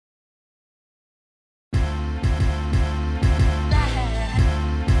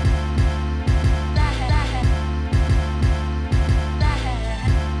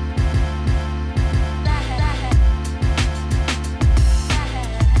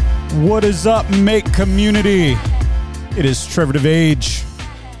What is up, Make Community? It is Trevor DeVage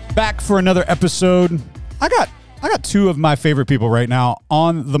back for another episode. I got two of my favorite people right now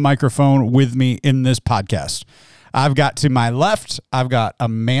on the microphone with me in this podcast. I've got to my left, I've got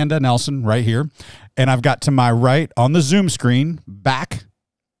Amanda Nelson right here, and I've got to my right on the Zoom screen, back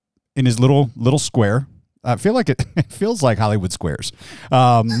in his little square. I feel like it feels like Hollywood Squares.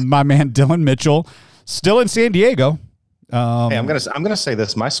 My man Dylan Mitchell, still in San Diego. Hey, I'm gonna say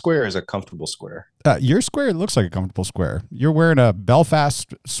this. My square is a comfortable square. Your square looks like a comfortable square. You're wearing a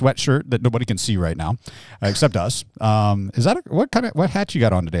Belfast sweatshirt that nobody can see right now, except us. Is that what hat you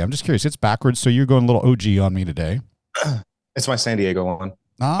got on today? I'm just curious. It's backwards, so you're going a little OG on me today. It's my San Diego one.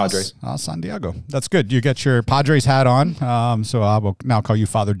 Padres. San Diego. That's good. You got your Padres hat on. So I will now call you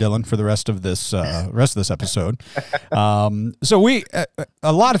Father Dylan for the rest of this episode. So we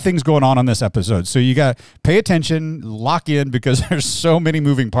a lot of things going on this episode. So you got to pay attention, lock in, because there's so many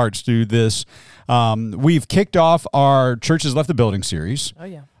moving parts to this. We've kicked off our Church Has Left the Building series. Oh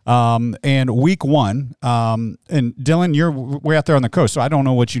yeah. And week one, and Dylan, you're way out there on the coast, so I don't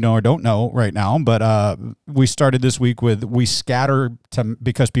know what you know or don't know right now, but we started this week with we scatter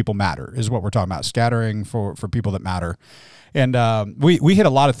because people matter is what we're talking about, scattering for people that matter. And we hit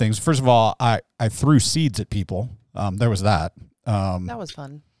a lot of things. First of all, I threw seeds at people. There was that. That was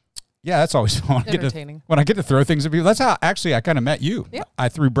fun. Yeah, that's always fun. Entertaining. When I get to throw things at people. That's how actually I kind of met you. Yep. I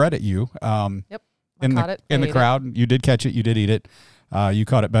threw bread at you. Yep. In the crowd. You did catch it. You did eat it. You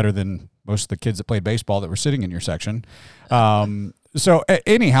caught it better than most of the kids that played baseball that were sitting in your section. So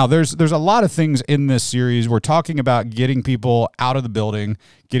anyhow, there's a lot of things in this series. We're talking about getting people out of the building,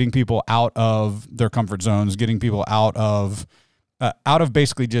 getting people out of their comfort zones, getting people out of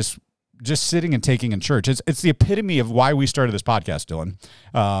basically just sitting and taking in church. It's the epitome of why we started this podcast, Dylan.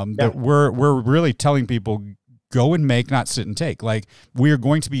 That we're really telling people, go and make, not sit and take. Like, we are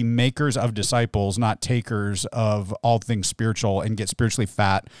going to be makers of disciples, not takers of all things spiritual, and get spiritually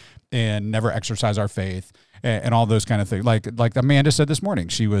fat and never exercise our faith and all those kind of things. Like Amanda said this morning,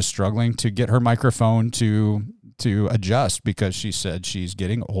 she was struggling to get her microphone to adjust because she said she's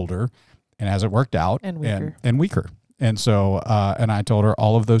getting older and hasn't worked out and weaker. And weaker. And so, and I told her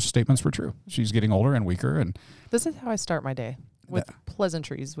all of those statements were true. She's getting older and weaker. And this is how I start my day. With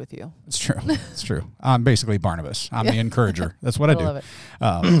pleasantries with you. It's true. It's true. I'm basically Barnabas. I'm the encourager. That's what I do. Love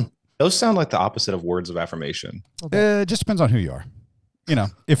it. Those sound like the opposite of words of affirmation. It just depends on who you are. You know,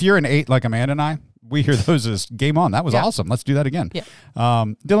 if you're an 8 like Amanda and I, we hear those as game on. That was awesome. Let's do that again. Yeah.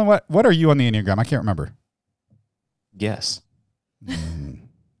 Dylan, what are you on the Enneagram? I can't remember. Yes.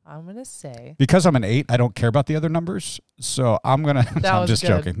 I'm going to say. Because I'm an 8, I don't care about the other numbers. So I'm going to. I'm just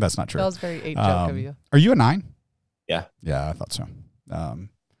joking. That's not true. That was very 8 joke of you. Are you a 9? Yeah. Yeah, I thought so.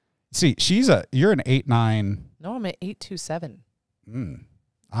 See, you're an 8-9. No, I'm an 8-2-7.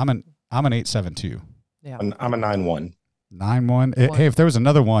 I'm an 8-7-2. Yeah. I'm a 9-1. 9-1. Hey, if there was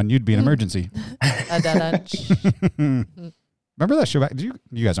another one, you'd be an emergency. A lunch. Remember that show back?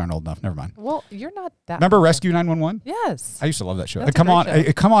 You guys aren't old enough. Never mind. Well, you're not that. Remember Rescue 911? Yes. I used to love that show. That's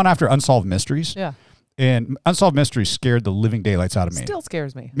It come on after Unsolved Mysteries. Yeah. And Unsolved Mysteries scared the living daylights out of me. Still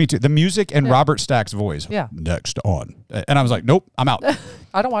scares me. Me too. The music and Robert Stack's voice. Yeah. Next on. And I was like, nope, I'm out.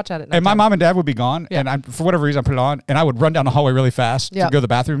 I don't watch that at night. And my mom and dad would be gone, and for whatever reason, I put it on, and I would run down the hallway really fast to go to the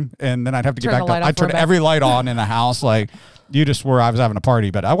bathroom, and then I'd have to get back. I'd turn every light on in the house, like you just swore I was having a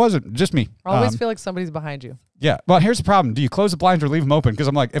party, but I wasn't. Just me. I always feel like somebody's behind you. Yeah. Well, here's the problem. Do you close the blinds or leave them open? Because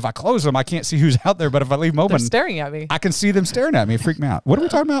I'm like, if I close them, I can't see who's out there, but if I leave them open, they're staring at me. I can see them staring at me. It freaked me out. What are we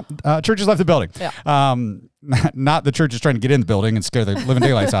talking about? Church has left the building. Yeah. Not the church is trying to get in the building and scare the living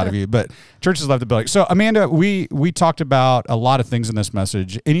daylights out of you, but church has left the building. So, Amanda, we talked about a lot of things in this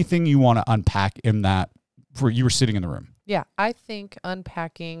message. Anything you want to unpack in that for you were sitting in the room? Yeah, I think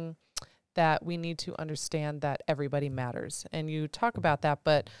unpacking that we need to understand that everybody matters. And you talk about that,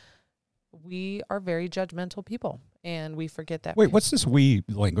 but we are very judgmental people, and we forget that. Wait, what's this we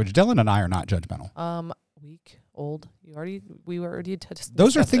language? Dylan and I are not judgmental. Weak, old. We already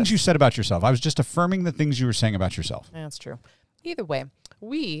Those are things you said about yourself. I was just affirming the things you were saying about yourself. That's true. Either way,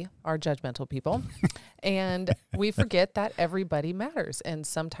 we are judgmental people, and we forget that everybody matters. And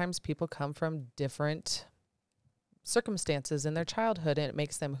sometimes people come from different circumstances in their childhood, and it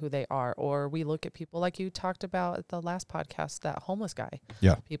makes them who they are. Or we look at people like you talked about at the last podcast, that homeless guy.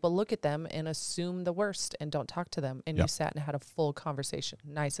 Yeah. People look at them and assume the worst and don't talk to them. And you sat and had a full conversation.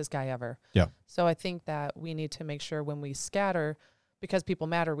 Nicest guy ever. Yeah. So I think that we need to make sure when we scatter, because people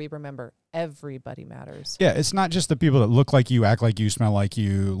matter, we remember everybody matters. Yeah, it's not just the people that look like you, act like you, smell like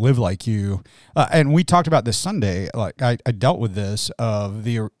you, live like you. And we talked about this Sunday. Like I dealt with this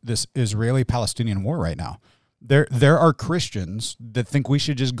Israeli-Palestinian war right now. There are Christians that think we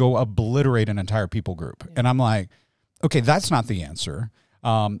should just go obliterate an entire people group. Yeah. And I'm like, okay, that's not the answer.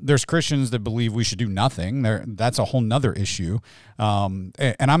 There's Christians that believe we should do nothing. That's a whole nother issue. And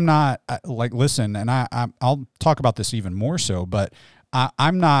I'm not like, listen, and I'll talk about this even more so, but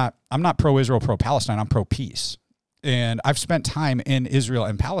I'm not pro-Israel, pro-Palestine. I'm pro-peace. And I've spent time in Israel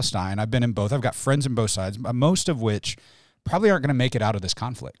and Palestine. I've been in both. I've got friends in both sides, most of which probably aren't going to make it out of this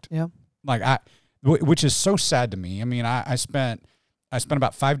conflict. Yeah. Which is so sad to me. I mean, I spent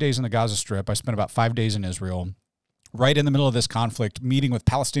about 5 days in the Gaza Strip. I spent about 5 days in Israel, right in the middle of this conflict, meeting with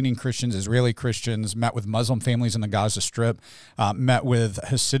Palestinian Christians, Israeli Christians, met with Muslim families in the Gaza Strip, met with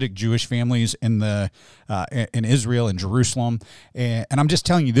Hasidic Jewish families in Israel and Jerusalem. And I'm just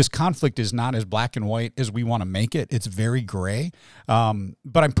telling you, this conflict is not as black and white as we want to make it. It's very gray.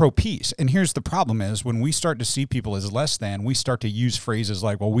 But I'm pro-peace. And here's the problem is when we start to see people as less than, we start to use phrases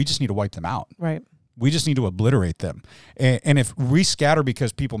like, well, we just need to wipe them out. Right. We just need to obliterate them. And if we scatter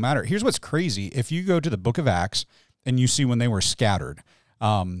because people matter, here's what's crazy. If you go to the book of Acts, and you see when they were scattered.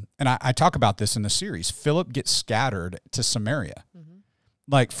 And I talk about this in the series. Philip gets scattered to Samaria. Mm-hmm.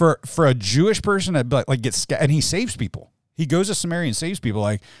 Like for a Jewish person to like get scattered, and he saves people. He goes to Samaria and saves people.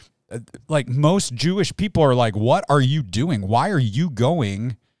 Like most Jewish people are like, what are you doing? Why are you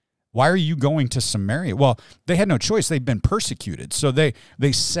going to Samaria? Well, they had no choice. They've been persecuted. So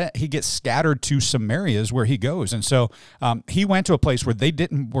he gets scattered to Samaria is where he goes. And so he went to a place where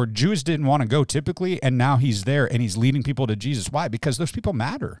Jews didn't want to go typically. And now he's there and he's leading people to Jesus. Why? Because those people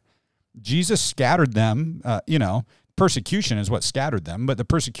matter. Jesus scattered them. Persecution is what scattered them, but the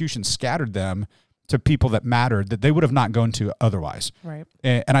persecution scattered them to people that mattered that they would have not gone to otherwise. Right.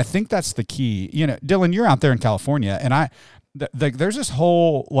 And I think that's the key. Dylan, you're out there in California, and there's this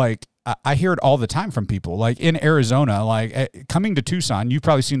whole, like, I hear it all the time from people, like in Arizona, like coming to Tucson, you've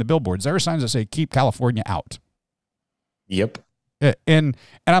probably seen the billboards. There are signs that say, keep California out. Yep. And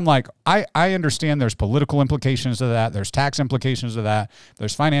I'm like, I understand there's political implications to that. There's tax implications to that.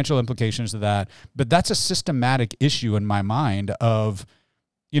 There's financial implications to that. But that's a systematic issue in my mind of,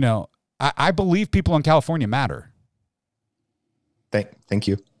 I believe people in California matter. Thank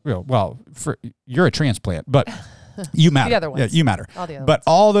you. Well, you're a transplant, but you matter. The other ones. Yeah, you matter. All the other but ones.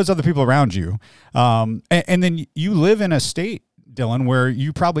 all those other people around you, and then you live in a state, Dylan, where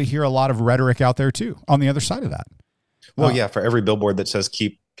you probably hear a lot of rhetoric out there too on the other side of that. Well, yeah, for every billboard that says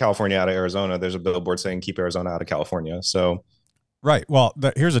keep California out of Arizona, there's a billboard saying keep Arizona out of California. So right. Well,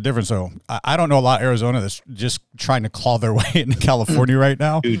 here's the difference, though. I don't know a lot of Arizona that's just trying to claw their way into California right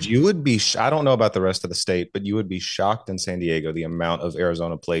now. Dude, you would be, I don't know about the rest of the state, but you would be shocked in San Diego, the amount of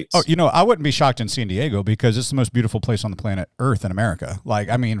Arizona plates. Oh, I wouldn't be shocked in San Diego because it's the most beautiful place on the planet Earth in America. Like,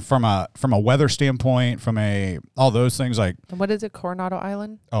 I mean, from a weather standpoint, all those things, like. What is it, Coronado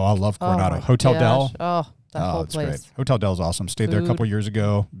Island? Oh, I love Coronado. Hotel Del. Oh, that whole place. Great. Hotel Del is awesome. Stayed there a couple years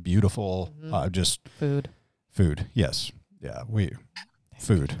ago. Beautiful. Just. Food. Yes. Yeah.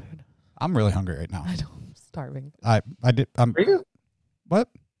 Food. I'm really hungry right now. I know. I'm starving. I did. Are you? What?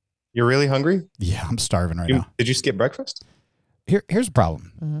 You're really hungry? Yeah, I'm starving right now. Did you skip breakfast? Here's the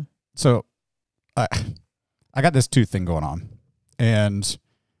problem. Mm-hmm. So, I got this tooth thing going on, and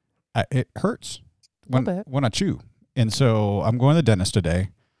it hurts when I chew. And so I'm going to the dentist today.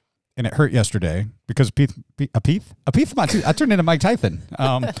 And it hurt yesterday because a piece of my tooth. I turned into Mike Tyson.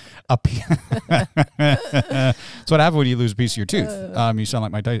 That's what happens when you lose a piece of your tooth. You sound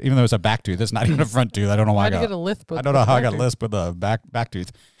like Mike Tyson, even though it's a back tooth. It's not even a front tooth. I don't know why I got a lisp. I don't know how I got a lisp with a back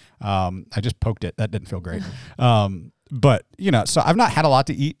tooth. I just poked it. That didn't feel great. But so I've not had a lot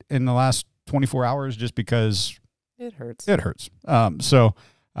to eat in the last 24 hours just because it hurts. So.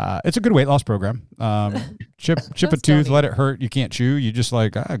 It's a good weight loss program. Chip a tooth, let it hurt. You can't chew. You just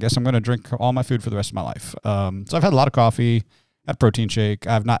like, I guess I'm going to drink all my food for the rest of my life. So I've had a lot of coffee, had protein shake.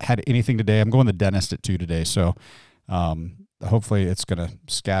 I've not had anything today. I'm going to the dentist at 2 today. So hopefully it's going to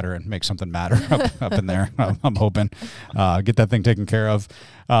scatter and make something matter up in there. I'm hoping get that thing taken care of.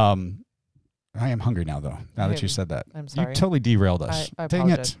 I am hungry now, though. Now that you said that, I'm sorry. You totally derailed us. I Dang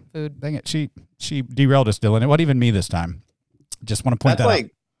apologize. it! Food. Dang it! She derailed us, Dylan. It wasn't even me this time. Just want to point that out.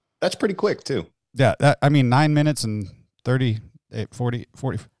 That's pretty quick too. Yeah, 9 minutes and 30, 40.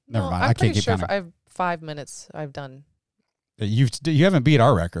 Never mind. I can't keep counting. I have 5 minutes. I've done. You haven't beat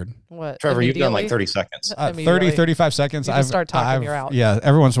our record. What? Trevor, you've done like 30 seconds. 30, 35 seconds. You start talking, you're out. Yeah,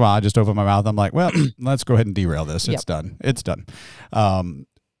 every once in a while I just open my mouth. I'm like, well, let's go ahead and derail this. It's done. It's done.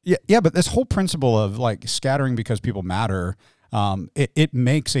 Yeah, but this whole principle of like scattering because people matter, it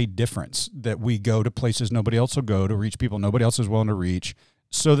makes a difference that we go to places nobody else will go to reach people nobody else is willing to reach,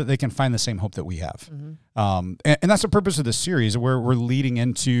 so that they can find the same hope that we have. Mm-hmm. And that's the purpose of this series, where we're leading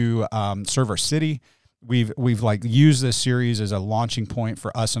into Serve Our City. We've like used this series as a launching point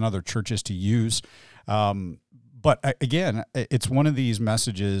for us and other churches to use. But again, it's one of these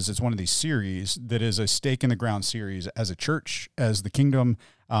messages, it's one of these series that is a stake in the ground series as a church, as the kingdom,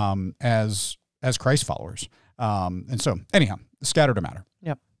 as Christ followers. And so anyhow, scattered to matter.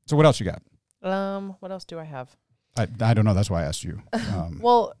 Yep. So what else you got? What else do I have? I don't know. That's why I asked you.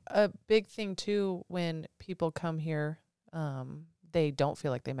 Well, a big thing too, when people come here, they don't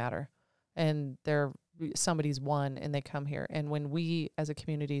feel like they matter, and somebody's one, and they come here. And when we as a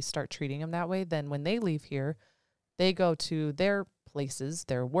community start treating them that way, then when they leave here, they go to their places,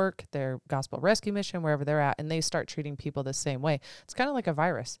 their work, their gospel rescue mission, wherever they're at, and they start treating people the same way. It's kind of like a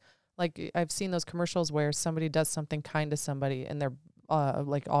virus. Like I've seen those commercials where somebody does something kind to somebody, and they're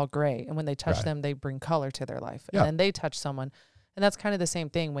like all gray, and when they touch them, they bring color to their life. And then they touch someone, and that's kind of the same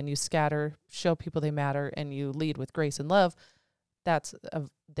thing. When you scatter, show people they matter, and you lead with grace and love,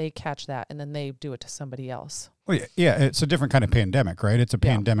 they catch that, and then they do it to somebody else. Well, yeah, it's a different kind of pandemic, right? It's a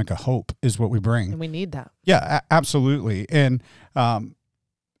pandemic of hope is what we bring. And we need that. Yeah, absolutely. And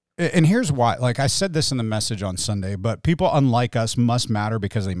here's why. Like I said this in the message on Sunday, but people unlike us must matter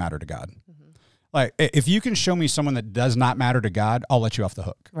because they matter to God. Mm-hmm. Like if you can show me someone that does not matter to God, I'll let you off the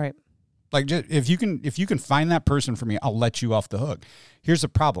hook. Right. Like if you can find that person for me, I'll let you off the hook. Here's the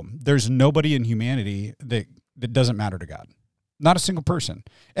problem. There's nobody in humanity that doesn't matter to God. Not a single person.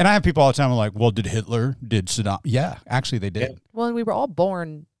 And I have people all the time like, well, did Hitler, did Saddam? Yeah, actually they did. Yeah. Well, and we were all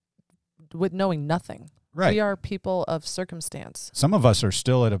born with knowing nothing. Right. We are people of circumstance. Some of us are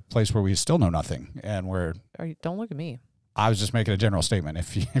still at a place where we still know nothing. And don't look at me. I was just making a general statement.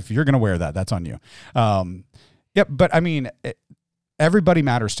 If you're going to wear that, that's on you. But I mean, everybody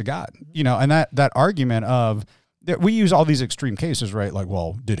matters to God, and that argument of, we use all these extreme cases, right? Like,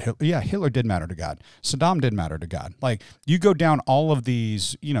 well, Hitler did matter to God. Saddam did matter to God. Like, you go down all of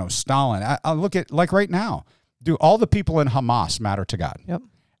these, Stalin. I look at, like, right now, do all the people in Hamas matter to God? Yep.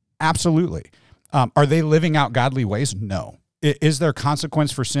 Absolutely. Are they living out godly ways? No. Is there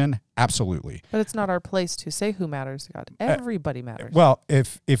consequence for sin? Absolutely. But it's not our place to say who matters to God. Everybody matters. Well,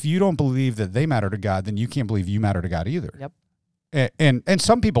 if you don't believe that they matter to God, then you can't believe you matter to God either. Yep. And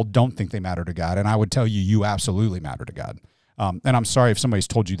some people don't think they matter to God, and I would tell you, you absolutely matter to God. And I'm sorry if somebody's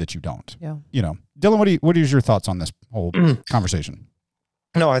told you that you don't. Yeah. Dylan, what is your thoughts on this whole conversation?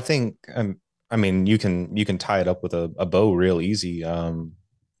 No, I think you can tie it up with a bow real easy.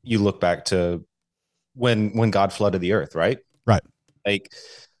 You look back to when God flooded the earth, right? Right. Like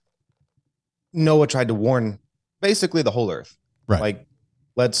Noah tried to warn basically the whole earth. Right. Like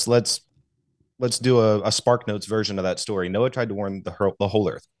let's do a Spark Notes version of that story. Noah tried to warn the whole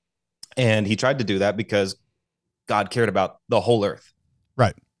earth. And he tried to do that because God cared about the whole earth.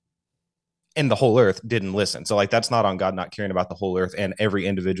 Right. And the whole earth didn't listen. So that's not on God not caring about the whole earth and every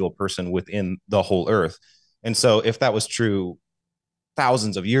individual person within the whole earth. And so if that was true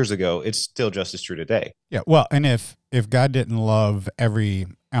thousands of years ago, it's still just as true today. Yeah. Well, and if God didn't love every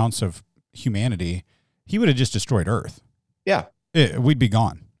ounce of humanity, he would have just destroyed earth. Yeah. We'd be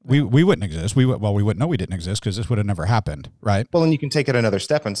gone. We wouldn't exist. We wouldn't know we didn't exist because this would have never happened, right? Well, and you can take it another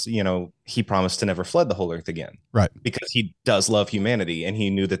step and, he promised to never flood the whole earth again. Right. Because he does love humanity, and he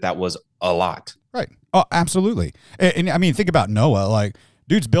knew that was a lot. Right. Oh, absolutely. And I mean, think about Noah. Like,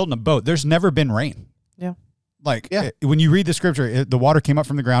 dude's building a boat. There's never been rain. Yeah. Like, when you read the scripture, the water came up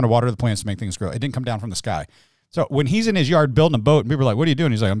from the ground to water the plants to make things grow. It didn't come down from the sky. So when he's in his yard building a boat, and people are like, what are you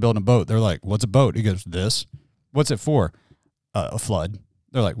doing? He's like, I'm building a boat. They're like, what's a boat? He goes, this. What's it for? A flood.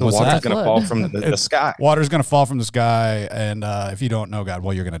 They're like, what's water's that? going to fall from the sky. Water's going to fall from the sky, and if you don't know God,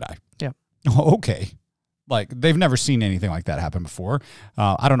 well, you're going to die. Yeah. Okay. Like, they've never seen anything like that happen before.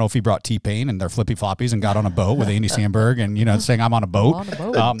 I don't know if he brought T-Pain and their flippy floppies and got on a boat with Andy Samberg and, saying, I'm on a boat.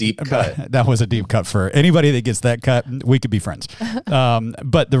 Deep cut. That was a deep cut for anybody that gets that cut. We could be friends.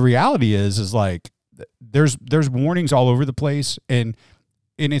 But the reality is like, there's warnings all over the place, and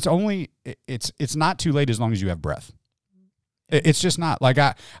it's not too late as long as you have breath. It's just not. Like,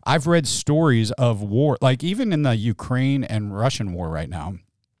 I've read stories of war, like even in the Ukraine and Russian war right now,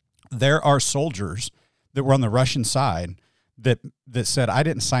 there are soldiers that were on the Russian side that said, I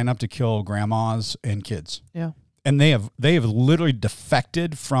didn't sign up to kill grandmas and kids. Yeah. And they have literally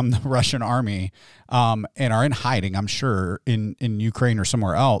defected from the Russian army, and are in hiding, I'm sure, in Ukraine or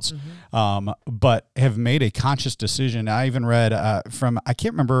somewhere else, but have made a conscious decision. I even read I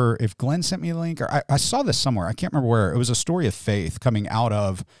can't remember if Glenn sent me a link, or I saw this somewhere. I can't remember where. It was a story of faith coming out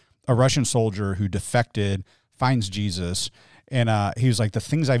of a Russian soldier who defected, finds Jesus, And he was like, the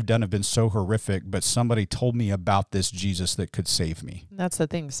things I've done have been so horrific, but somebody told me about this Jesus that could save me. That's the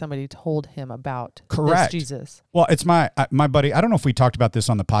thing. Somebody told him about Correct. this Jesus. Well, it's my buddy. I don't know if we talked about this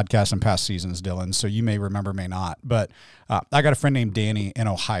on the podcast in past seasons, Dylan, so you may remember, may not. But I got a friend named Danny in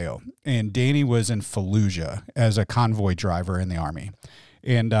Ohio, and Danny was in Fallujah as a convoy driver in the Army.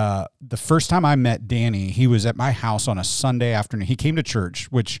 And the first time I met Danny, he was at my house on a Sunday afternoon. He came to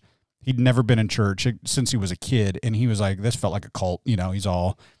church, which he'd never been in church since he was a kid. And he was like, this felt like a cult. You know,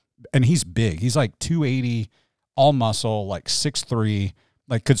 he's big. He's like 280, all muscle, like 6'3",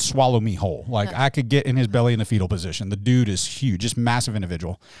 like could swallow me whole. Like I could get in his belly in the fetal position. The dude is huge, just massive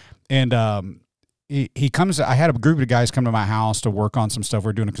individual. And he comes, I had a group of guys come to my house to work on some stuff.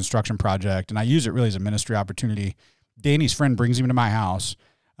 We're doing a construction project, and I use it really as a ministry opportunity. Danny's friend brings him to my house.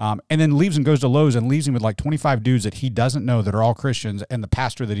 And then leaves and goes to Lowe's and leaves him with like 25 dudes that he doesn't know that are all Christians and the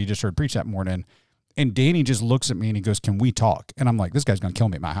pastor that he just heard preach that morning. And Danny just looks at me and he goes, can we talk? And I'm like, this guy's going to kill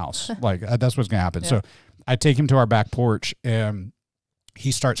me at my house. Like, that's what's going to happen. Yeah. So I take him to our back porch and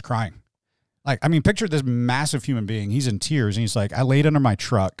he starts crying. Like, I mean, picture this massive human being. He's in tears. And he's like, I laid under my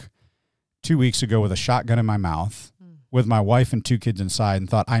truck 2 weeks ago with a shotgun in my mouth with my wife and 2 kids inside and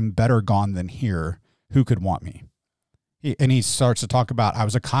thought, I'm better gone than here. Who could want me? And he starts to talk about, I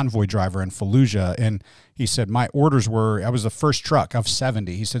was a convoy driver in Fallujah, and he said, my orders were, I was the first truck of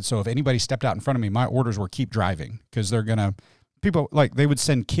 70. He said, so if anybody stepped out in front of me, my orders were keep driving, because they're going to, people, like, they would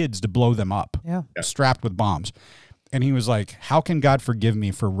send kids to blow them up, strapped with bombs. And he was like, how can God forgive me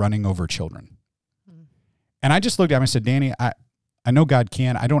for running over children? And I just looked at him and said, Danny, I know God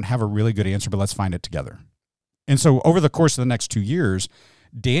can. I don't have a really good answer, but let's find it together. And so over the course of the next 2 years,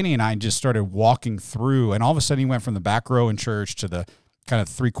 Danny and I just started walking through, and all of a sudden he went from the back row in church to the kind of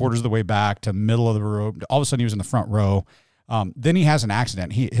 3/4 of the way back to middle of the row. All of a sudden he was in the front row. Then he has an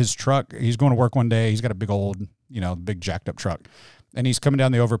accident. His truck, he's going to work one day. He's got a big old, big jacked up truck, and he's coming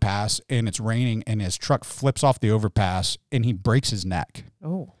down the overpass and it's raining and his truck flips off the overpass and he breaks his neck.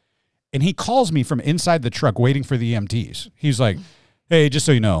 Oh. And he calls me from inside the truck waiting for the EMTs. He's like, hey, just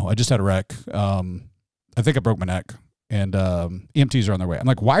so you know, I just had a wreck. I think I broke my neck. And EMTs are on their way. I'm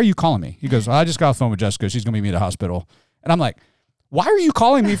like, why are you calling me? He goes, well, I just got off the phone with Jessica. She's going to meet me at the hospital. And I'm like, why are you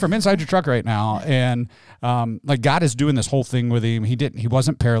calling me from inside your truck right now? And like, God is doing this whole thing with him. He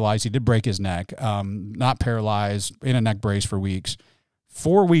wasn't paralyzed. He did break his neck. Not paralyzed, in a neck brace for weeks.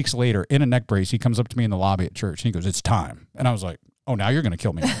 4 weeks later, in a neck brace, he comes up to me in the lobby at church. And he goes, it's time. And I was like, oh, now you're going to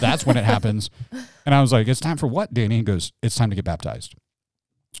kill me. That's when it happens. And I was like, it's time for what, Danny? He goes, it's time to get baptized.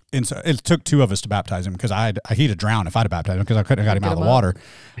 And so it took 2 of us to baptize him, because he'd have drowned if I'd have baptized him, because I couldn't have got him out of the water.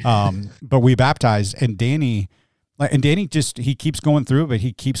 But we baptized, and Danny just, he keeps going through it, but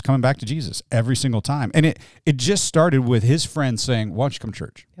he keeps coming back to Jesus every single time. And it just started with his friend saying, why don't you come to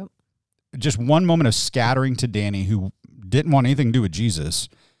church? Yep. Just one moment of scattering to Danny, who didn't want anything to do with Jesus,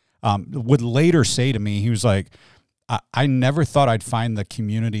 would later say to me, he was like, I never thought I'd find the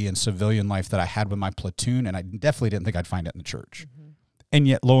community and civilian life that I had with my platoon, and I definitely didn't think I'd find it in the church. Mm-hmm. And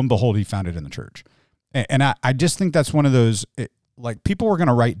yet, lo and behold, he found it in the church. And I just think that's one of those, like, people were going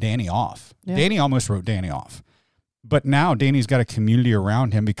to write Danny off. Yeah. Danny almost wrote Danny off. But now Danny's got a community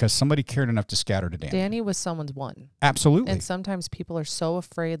around him because somebody cared enough to scatter to Danny. Danny was someone's one. Absolutely. And sometimes people are so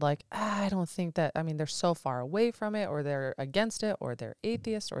afraid, like, I don't think that, I mean, they're so far away from it, or they're against it, or they're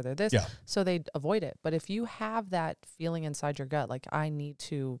atheist, or they're this. Yeah. So they avoid it. But if you have that feeling inside your gut, like, I need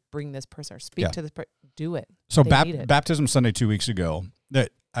to bring this person or speak to this person, do it. So Baptism Sunday 2 weeks ago,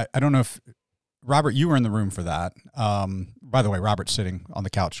 that I don't know if, Robert, you were in the room for that. By the way, Robert's sitting on the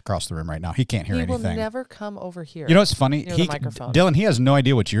couch across the room right now. He can't hear anything. He will never come over here. You know what's funny? Dylan, he has no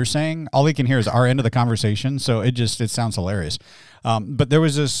idea what you're saying. All he can hear is our end of the conversation. So it sounds hilarious. But there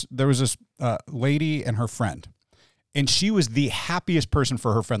was this lady and her friend, and she was the happiest person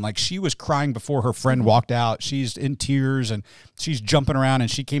for her friend. Like, she was crying before her friend walked out. She's in tears and she's jumping around,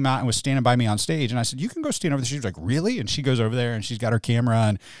 and she came out and was standing by me on stage. And I said, you can go stand over there. She was like, really? And she goes over there and she's got her camera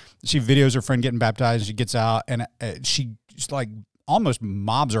and she videos her friend getting baptized, and she gets out, and she just like almost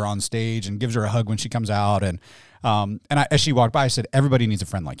mobs her on stage and gives her a hug when she comes out. And as she walked by, I said, everybody needs a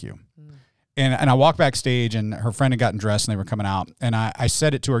friend like you. And I walked backstage, and her friend had gotten dressed and they were coming out. And I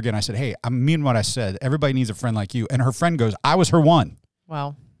said it to her again. I said, hey, I mean what I said. Everybody needs a friend like you. And her friend goes, I was her one.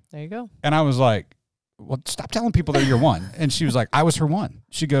 Wow. There you go. And I was like, well, stop telling people that you're one. And she was like, I was her one.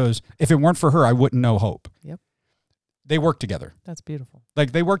 She goes, if it weren't for her, I wouldn't know hope. Yep. They work together. That's beautiful.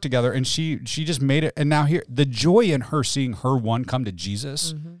 Like, they work together, and she just made it. And now here, the joy in her seeing her one come to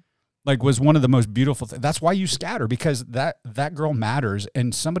Jesus, like, was one of the most beautiful things. That's why you scatter, because that girl matters,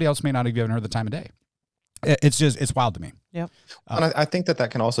 and somebody else may not have given her the time of day. It's wild to me. Yep. And I think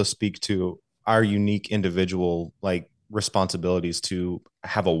that can also speak to our unique individual, like, responsibilities to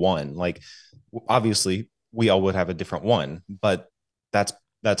have a one. Like, obviously we all would have a different one, but that's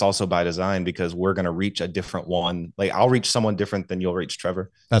also by design, because we're going to reach a different one. Like, I'll reach someone different than you'll reach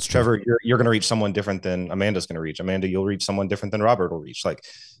Trevor. That's true. Trevor, you're going to reach someone different than Amanda's going to reach. Amanda, you'll reach someone different than Robert will reach. Like,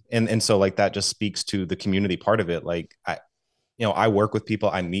 and so like that just speaks to the community part of it. Like, I work with people,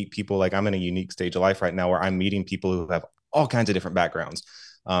 I meet people. Like, I'm in a unique stage of life right now where I'm meeting people who have all kinds of different backgrounds.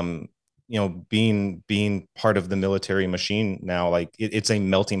 Being part of the military machine now, like it's a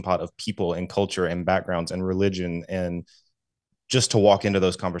melting pot of people and culture and backgrounds and religion, and just to walk into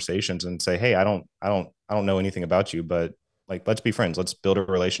those conversations and say, hey, I don't know anything about you, but like, let's be friends, let's build a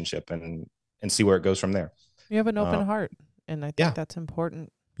relationship and see where it goes from there. You have an open heart, and I think that's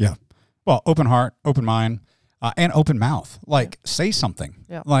important. Yeah. Well, open heart, open mind, and open mouth. Like, say something.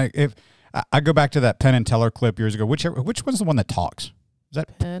 Yeah. Like, if I go back to that Penn and Teller clip years ago, which one's the one that talks? Is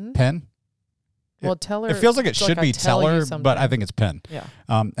that Penn? Well, Teller. It feels like it should be Teller, but I think it's Penn. Yeah.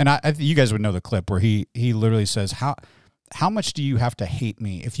 And I you guys would know the clip where he literally says, how much do you have to hate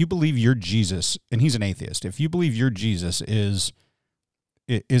me if you believe your Jesus, and he's an atheist, if you believe your Jesus is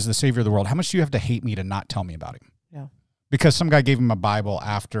the savior of the world, how much do you have to hate me to not tell me about him? Yeah. Because some guy gave him a Bible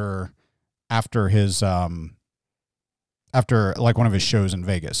after his after like one of his shows in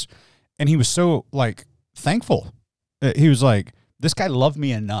Vegas, and he was so like thankful. He was like, this guy loved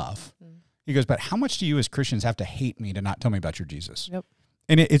me enough. He goes, but how much do you as Christians have to hate me to not tell me about your Jesus? Yep.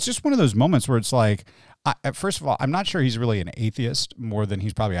 And it's just one of those moments where it's like, first of all, I'm not sure he's really an atheist more than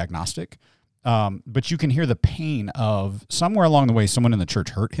he's probably agnostic. But you can hear the pain of somewhere along the way, someone in the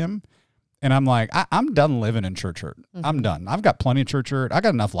church hurt him. And I'm like, I'm done living in church hurt. Mm-hmm. I'm done. I've got plenty of church hurt. I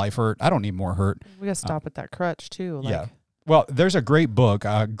got enough life hurt. I don't need more hurt. We got to stop with that crutch too. Yeah. Well, there's a great book,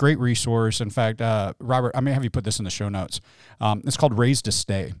 a great resource. In fact, Robert, I may have you put this in the show notes. It's called Raised to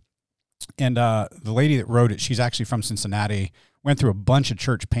Stay. And the lady that wrote it, she's actually from Cincinnati, went through a bunch of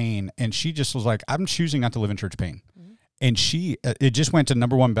church pain, and she just was like, I'm choosing not to live in church pain. Mm-hmm. And it just went to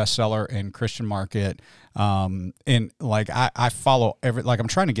 #1 bestseller in Christian Market. And like, I follow I'm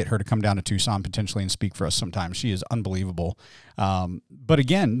trying to get her to come down to Tucson potentially and speak for us sometime. She is unbelievable. But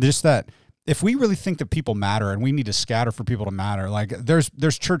again, just that, if we really think that people matter and we need to scatter for people to matter, like there's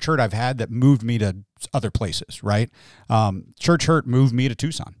church hurt I've had that moved me to other places, right? Church hurt moved me to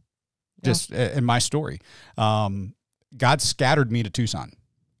Tucson, just in my story. God scattered me to Tucson.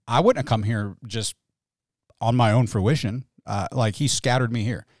 I wouldn't have come here just on my own fruition. Like, he scattered me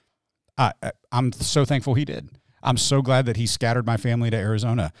here. I'm so thankful he did. I'm so glad that he scattered my family to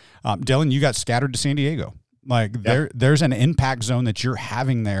Arizona. Dylan, you got scattered to San Diego. Like, there's an impact zone that you're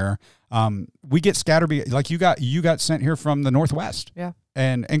having there. We get scattered, like you got sent here from the Northwest. Yeah.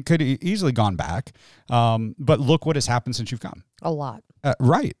 And could easily gone back. But look what has happened since you've come. A lot.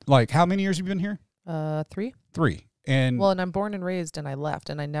 Right. Like, how many years have you been here? 3. 3. And I'm born and raised, and I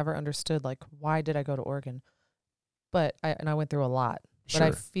left, and I never understood, like, why did I go to Oregon? But I went through a lot. Sure. But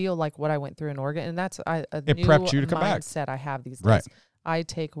I feel like what I went through in Oregon, and that's a it new prepped you to come back. mindset I have these days. Right. I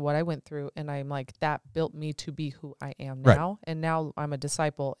take what I went through, and I'm like, that built me to be who I am now. Right. And now I'm a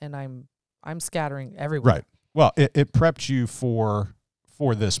disciple, and I'm scattering everywhere. Right. Well, it prepped you for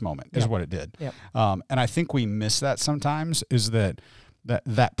this moment is what it did. Yep. And I think we miss that sometimes, is that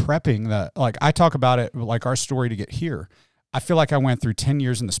prepping, that, like, I talk about it, like our story to get here. I feel like I went through 10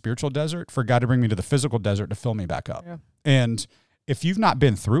 years in the spiritual desert for God to bring me to the physical desert to fill me back up. Yeah. And if you've not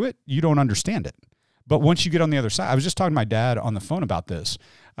been through it, you don't understand it. But once you get on the other side, I was just talking to my dad on the phone about this.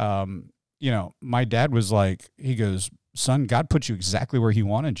 My dad was like, he goes, son, God put you exactly where he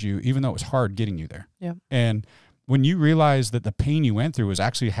wanted you, even though it was hard getting you there. Yeah. And when you realize that the pain you went through was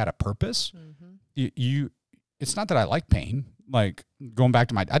actually had a purpose, it's not that I like pain. Like, going back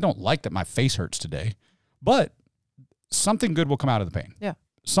to I don't like that my face hurts today, but something good will come out of the pain. Yeah.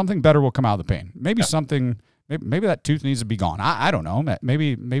 Something better will come out of the pain. Maybe maybe that tooth needs to be gone. I don't know.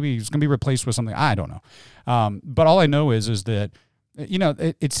 Maybe it's going to be replaced with something. I don't know. But all I know is that,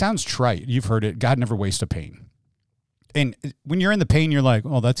 it sounds trite. You've heard it. God never wastes a pain. And when you're in the pain, you're like,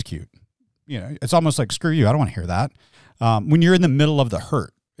 oh, that's cute. It's almost like, screw you. I don't want to hear that. When you're in the middle of the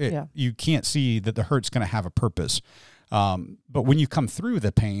hurt, you can't see that the hurt's going to have a purpose. But when you come through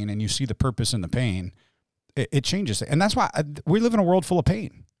the pain and you see the purpose in the pain, it changes it. And that's why we live in a world full of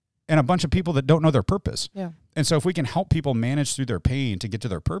pain and a bunch of people that don't know their purpose. Yeah. And so if we can help people manage through their pain to get to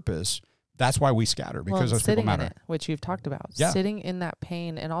their purpose, that's why we scatter, because those people matter. In it, which you've talked about. Yeah. Sitting in that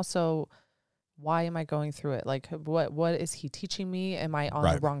pain, and also, why am I going through it? Like, what is he teaching me? Am I on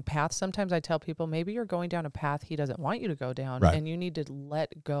the wrong path? Sometimes I tell people, maybe you're going down a path he doesn't want you to go down, and you need to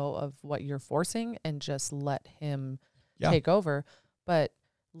let go of what you're forcing and just let him take over. But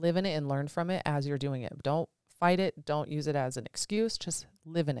live in it and learn from it as you're doing it. Don't fight it. Don't use it as an excuse. Just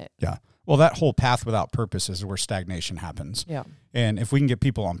live in it. Yeah. Well, that whole path without purpose is where stagnation happens. Yeah. And if we can get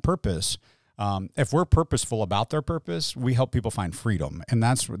people on purpose, if we're purposeful about their purpose, we help people find freedom, and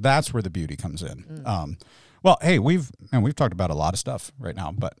that's where the beauty comes in. Well, hey, we've talked about a lot of stuff right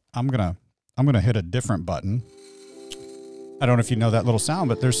now, but I'm gonna hit a different button. I don't know if you know that little sound,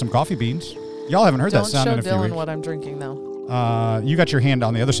 but there's some coffee beans. Y'all haven't heard that sound in a few Don't show weeks. Dylan what I'm drinking though. You got your hand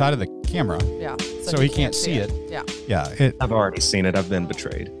on the other side of the camera. Yeah. So he can't see it. Yeah. Yeah. I've already seen it. I've been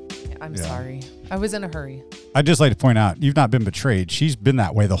betrayed. I'm Yeah. sorry. I was in a hurry. I'd just like to point out, you've not been betrayed. She's been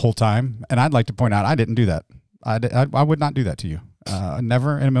that way the whole time. And I'd like to point out, I didn't do that. I would not do that to you.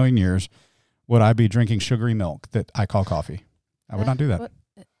 Never in a million years would I be drinking sugary milk that I call coffee. I would not do that.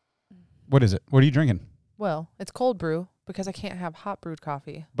 What is it? What are you drinking? Well, it's cold brew because I can't have hot brewed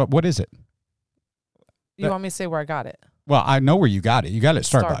coffee. But what is it? You want me to say where I got it? Well, I know where you got it. You got it at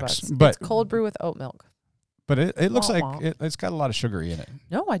Starbucks. But it's cold brew with oat milk. But it looks Wah, like wah. it's got a lot of sugar in it.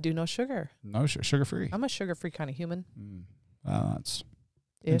 No, I do no sugar. No sugar free. I'm a sugar free kind of human. That's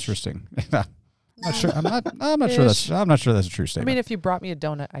Ish. interesting. I'm not sure. I'm not sure that's a true I statement. mean, if you brought me a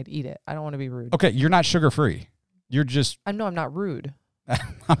donut, I'd eat it. I don't want to be rude. Okay, you're not sugar free. You're just I know I'm not rude. no.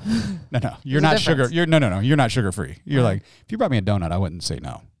 You're There's a not sugar. difference. You're no. You're not sugar free. You're like, if you brought me a donut, I wouldn't say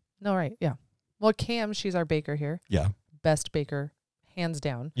no. No, right. Yeah. Well, Cam, she's our baker here. Yeah. Best baker, hands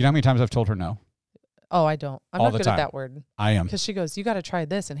down. You know how many times I've told her no? Oh, I don't. I'm All not the good time. at that word. I am. Because she goes, you got to try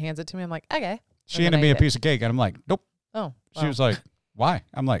this and hands it to me. I'm like, okay. She And handed then I me a eat it. piece of cake, and I'm like, nope. Oh. She was like, why?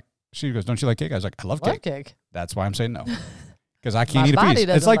 I'm like, she goes, don't you like cake? I was like, I love love cake. cake. That's why I'm saying no. Because I can't My eat a body piece. It's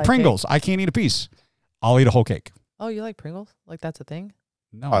doesn't like like Pringles. I can't eat a piece. I'll eat a whole cake. Oh, you like Pringles? Like that's a thing?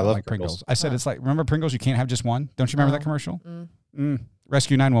 No, I I love like Pringles. Pringles. I said Oh. it's like, remember Pringles? You can't have just one. Don't you remember that Oh. commercial? Mm.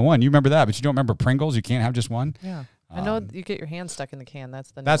 Rescue 911. You remember that, but you don't remember Pringles? You can't have just one? Yeah. I know you get your hand stuck in the can.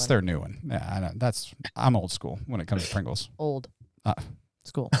 That's the new That's one. their new one. Yeah, I know. I'm old school when it comes to Pringles. Old.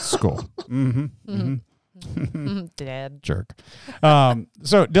 School. School. Mm-hmm. Dad. Jerk.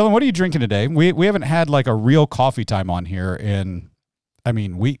 So Dylan, what are you drinking today? We haven't had like a real coffee time on here in,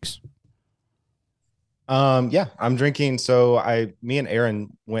 weeks. Yeah, I'm drinking. So me and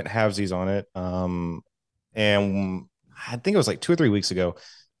Aaron went halvesies on it. And I think it was like 2 or 3 weeks ago,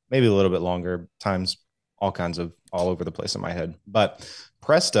 maybe a little bit longer. Times all over the place in my head. But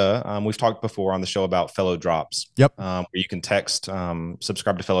Presta, we've talked before on the show about Fellow Drops. Yep. Where you can text,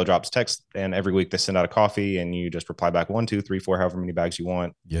 subscribe to Fellow Drops text, and every week they send out a coffee, and you just reply back 1, 2, 3, 4, however many bags you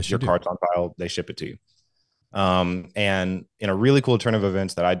want. Yes, Your card's on file, they ship it to you. And in a really cool turn of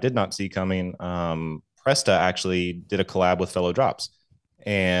events that I did not see coming, Presta actually did a collab with Fellow Drops.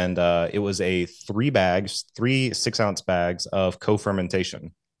 And it was a 3 6-ounce bags of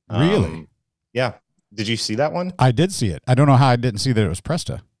co-fermentation. Really? Yeah. Did you see that one? I did see it. I don't know how I didn't see that it was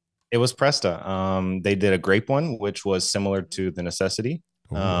Presta. It was Presta. They did a grape one, which was similar to the Necessity.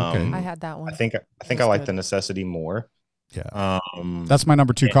 Ooh, okay. I had that one. I think That's I like good. the Necessity more. Yeah. That's my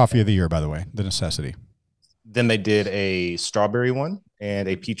number 2 coffee of the year, by the way, the Necessity. Then they did a strawberry one and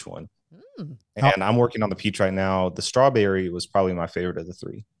a peach one. Mm. And I'm working on the peach right now. The strawberry was probably my favorite of the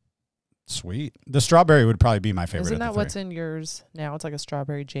 3. Sweet. The strawberry would probably be my favorite. Isn't of the that 3. what's in yours now? It's like a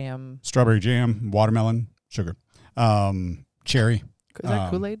strawberry jam. Strawberry jam, watermelon, sugar, cherry. Is that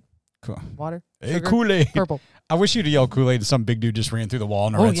Kool-Aid? Cool. Water? Hey, Sugar? Kool-Aid. Purple. I wish you'd yell Kool-Aid and some big dude just ran through the wall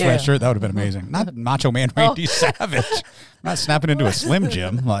in a Oh, red yeah. sweatshirt. That would have been amazing. Not Macho Man Randy Savage. Not snapping into a Slim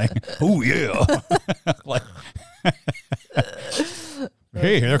Jim. Like, oh, yeah. Like,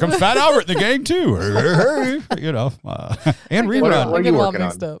 hey, here comes Fat Albert in the gang, too. You know, and rerun. What are I get you them all working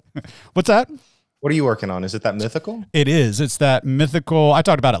mixed up. What's that? What are you working on? Is it that mythical? It is. It's that mythical. I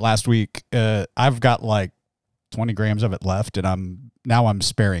talked about it last week. I've got like 20 grams of it left, and I'm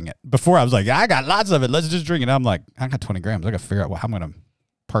sparing it. Before I was like, I got lots of it. Let's just drink it. I'm like, I got 20 grams. I got to figure out how I'm going to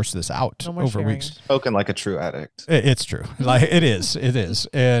parse this out No more over sharing. weeks. Spoken like a true addict. It's true. Like it is. It is.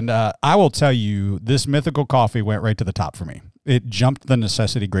 And I will tell you, this mythical coffee went right to the top for me. It jumped the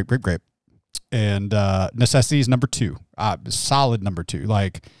Necessity grape. And Necessity is number 2. Solid number 2.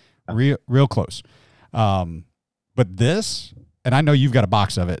 Like real close. But this, and I know you've got a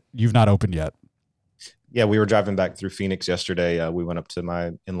box of it. You've not opened yet. Yeah, we were driving back through Phoenix yesterday. We went up to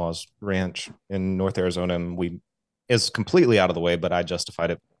my in-laws' ranch in North Arizona, and it's completely out of the way, but I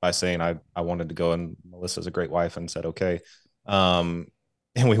justified it by saying I wanted to go, and Melissa's a great wife and said, okay. And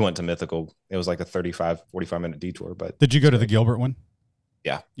we went to Mythical. It was like a 45-minute detour. But Did you go to the Gilbert one?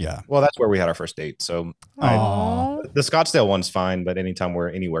 Yeah. Yeah. Well, that's where we had our first date. So Aw. the Scottsdale one's fine, but anytime we're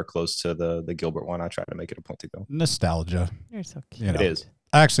anywhere close to the Gilbert one, I try to make it a point to go. Nostalgia. You're so cute. You know. It is.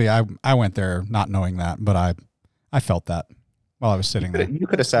 Actually, I went there not knowing that, but I felt that. while I was sitting there. You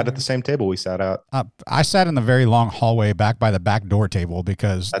could have sat at the same table we sat at. I sat in the very long hallway back by the back door table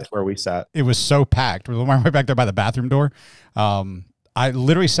because That's where we sat. it was so packed. We were right back there by the bathroom door. I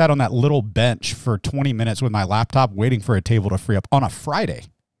literally sat on that little bench for 20 minutes with my laptop waiting for a table to free up on a Friday.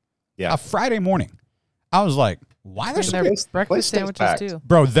 Yeah. A Friday morning. I was like, why there's And so their breakfast stays sandwiches packed. too.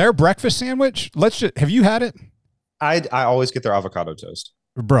 Bro, their breakfast sandwich, have you had it? I always get their avocado toast.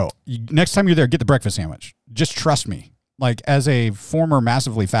 Bro, next time you're there, get the breakfast sandwich. Just trust me. Like, as a former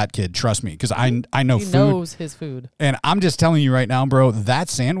massively fat kid, trust me, because I know He food. knows his food. And I'm just telling you right now, bro, that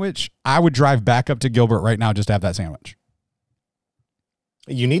sandwich, I would drive back up to Gilbert right now just to have that sandwich.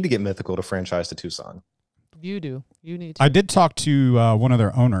 You need to get Mythical to franchise to Tucson. You do. You need to. I did talk to one of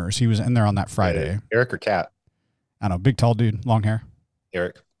their owners. He was in there on that Friday. Eric or Kat? I don't know, big, tall dude, long hair.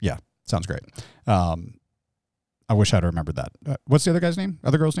 Eric. Yeah, sounds great. I wish I'd remembered that. What's the other guy's name?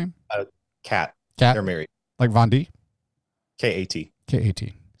 Other girl's name? Kat. Kat? They're married. Like Von D? K-A-T.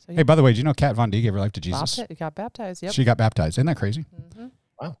 K-A-T. So Hey, by the way, do you know Kat Von D gave her life to Jesus? You got baptized. Yep. She got baptized. Isn't that crazy? Mm-hmm.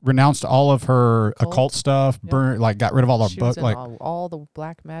 Renounced all of her occult stuff, Yep. burned, like got rid of all the She was book, in like, all the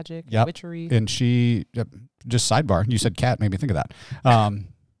black magic, Yep. witchery. and she just sidebar. You said cat, made me think of that.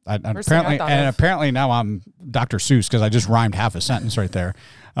 First thing I thought of. Apparently now I'm Dr. Seuss because I just rhymed half a sentence right there.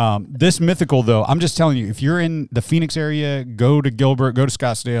 This Mythical though, I'm just telling you, if you're in the Phoenix area, go to Gilbert, go to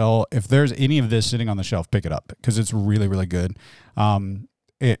Scottsdale. If there's any of this sitting on the shelf, pick it up because it's really, really good.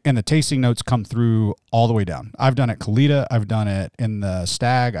 And the tasting notes come through all the way down. I've done it Kalita. I've done it in the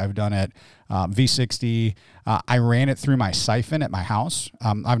Stag. I've done it V60. I ran it through my siphon at my house.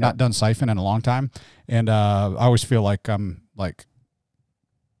 I've not done siphon in a long time. And I always feel like I'm like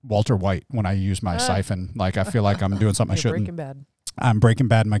Walter White when I use my siphon. Like I feel like I'm doing something I You're shouldn't. Breaking Bad. I'm Breaking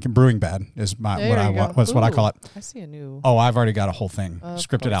Bad. My Brewing Bad is my There what I you want. go. What's what I call it. I see a new. Oh, I've already got a whole thing Of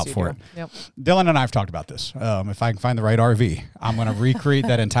scripted course out you for do. it. Yep. Dylan and I have talked about this. If I can find the right RV, I'm going to recreate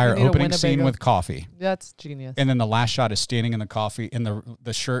that entire We need a opening scene Winnebago. with coffee. That's genius. And then the last shot is standing in the coffee in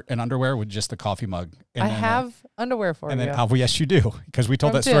the shirt and underwear with just the coffee mug. And I then, have underwear for And you. then, oh, well, yes, you do, because we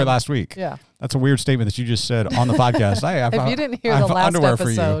told From that story Tim. last week. Yeah. That's a weird statement that you just said on the podcast. If you didn't hear I the have last underwear for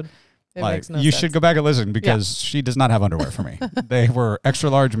you. episode, it Like, makes no you sense. should go back and listen because she does not have underwear for me. They were extra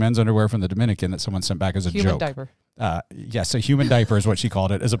large men's underwear from the Dominican that someone sent back as a Human joke. diaper. Yes, a human diaper is what she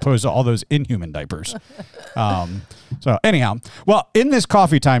called it, as opposed to all those inhuman diapers. So anyhow, well, in this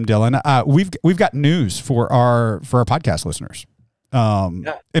coffee time, Dylan, we've got news for our podcast listeners, and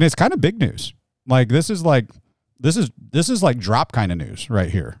it's kind of big news. Like this is like drop kind of news right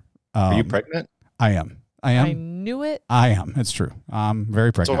here. Are you pregnant? I am. I knew it. I am. It's true. I'm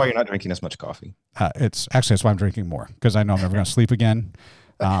very pregnant. So why you're not drinking as much coffee? That's why I'm drinking more because I know I'm never going to sleep again.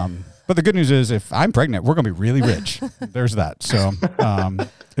 But the good news is if I'm pregnant, we're going to be really rich. There's that. So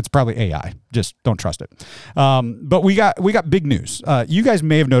it's probably AI. Just don't trust it. But we got big news. You guys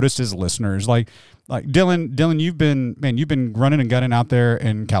may have noticed as listeners, like Dylan, you've been running and gunning out there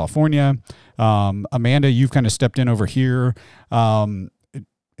in California. Amanda, you've kind of stepped in over here.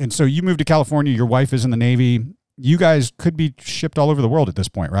 And so you moved to California. Your wife is in the Navy. You guys could be shipped all over the world at this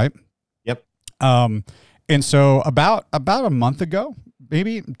point, right? Yep. And so about a month ago,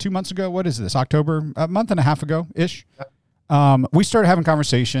 maybe 2 months ago, what is this? October, a month and a half ago ish. We started having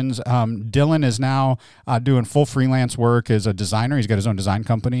conversations. Dylan is now doing full freelance work as a designer. He's got his own design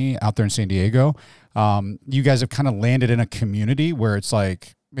company out there in San Diego. You guys have kind of landed in a community where it's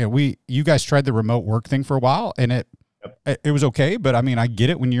like, you guys tried the remote work thing for a while and it was okay, but I mean, I get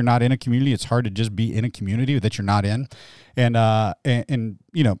it when you're not in a community. It's hard to just be in a community that you're not in. And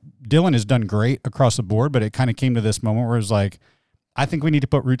Dylan has done great across the board, but it kind of came to this moment where it's like, I think we need to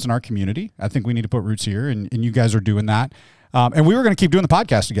put roots in our community. I think we need to put roots here, and you guys are doing that. And we were going to keep doing the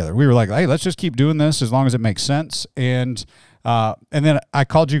podcast together. We were like, hey, let's just keep doing this as long as it makes sense. And then I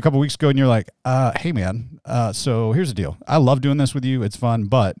called you a couple weeks ago and you're like, hey man, so here's the deal. I love doing this with you. It's fun,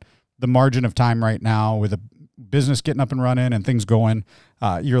 but the margin of time right now with a business getting up and running and things going,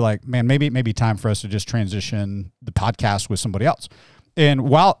 you're like, man, maybe it may be time for us to just transition the podcast with somebody else. And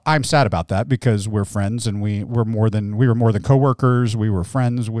while I'm sad about that because we're friends and we were more than coworkers, we were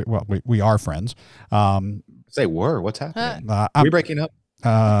friends. We are friends. Say were. What's happening? Are I'm we breaking up?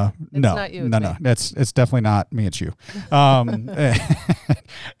 no, not you, it's no, me. it's definitely not me. It's you.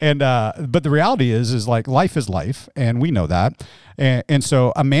 And but the reality is like life is life, and we know that. And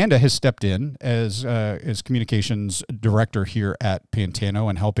so Amanda has stepped in as communications director here at Pantano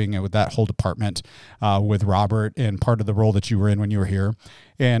and helping with that whole department with Robert and part of the role that you were in when you were here.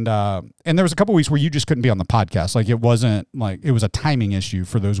 And there was a couple weeks where you just couldn't be on the podcast. Like, it wasn't like, it was a timing issue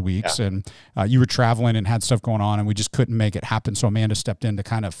for those weeks. Yeah. And you were traveling and had stuff going on, and we just couldn't make it happen. So Amanda stepped in to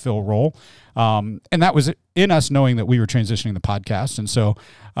kind of fill a role. And that was in us knowing that we were transitioning the podcast. And so,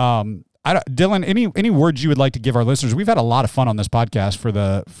 Dylan, any words you would like to give our listeners? We've had a lot of fun on this podcast for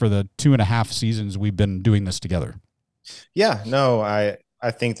the 2.5 seasons we've been doing this together. Yeah, no, I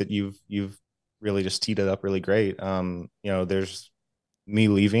think that you've really just teed it up really great. There's me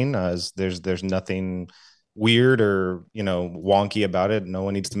leaving, there's nothing weird or wonky about it. No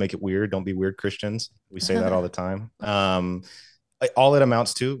one needs to make it weird. Don't be weird Christians. We say that all the time. All it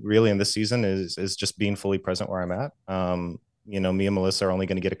amounts to really in this season is just being fully present where I'm at. Me and Melissa are only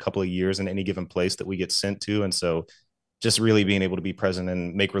going to get a couple of years in any given place that we get sent to, and so just really being able to be present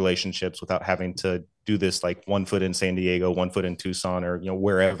and make relationships without having to do this like 1 foot in San Diego, 1 foot in Tucson, or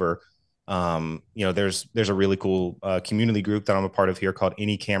wherever. There's a really cool community group that I'm a part of here called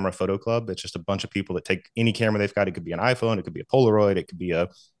Any Camera Photo Club. It's just a bunch of people that take any camera they've got. It could be an iPhone, it could be a Polaroid, it could be a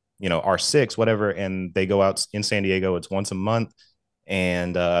R6, whatever, and they go out in San Diego. It's once a month,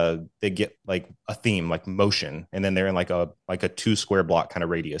 and they get like a theme, like motion, and then they're in like a 2 square block kind of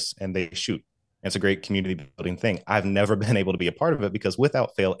radius, and they shoot. And it's a great community building thing. I've never been able to be a part of it because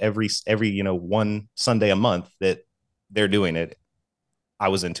without fail, every one Sunday a month that they're doing it, I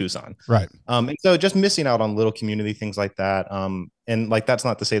was in Tucson. Right. And so just missing out on little community things like that. And like, that's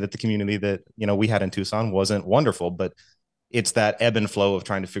not to say that the community that, we had in Tucson wasn't wonderful, but it's that ebb and flow of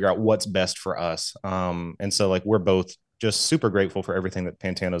trying to figure out what's best for us. And so like, we're both just super grateful for everything that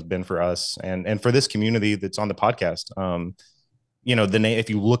Pantano's been for us and for this community that's on the podcast. The name, if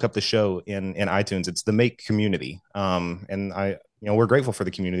you look up the show in iTunes, it's the Make Community. And we're grateful for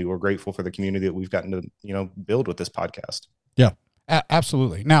the community. We're grateful for the community that we've gotten to, build with this podcast. Yeah.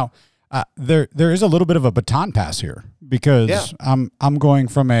 Absolutely. Now, there is a little bit of a baton pass here because I'm going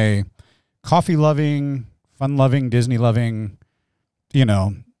from a coffee loving, fun loving, Disney loving,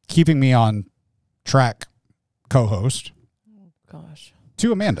 keeping me on track co-host. Oh gosh.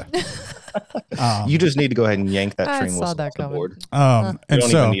 To Amanda. You just need to go ahead and yank that train whistle off the board. You don't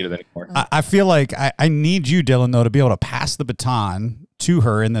even need it anymore. I feel like I need you, Dylan, though, to be able to pass the baton to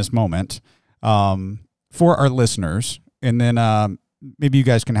her in this moment for our listeners. And then maybe you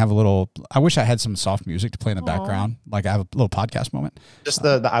guys can have a little, I wish I had some soft music to play in the background. Like I have a little podcast moment. Just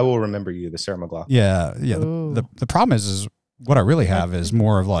the I Will Remember You, the Sarah McLachlan. Yeah. Yeah. The problem is what I really have is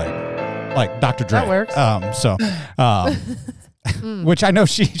more of like Dr. Dre. That works. Which I know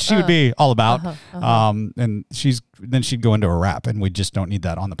she would be all about. And then she'd go into a rap, and we just don't need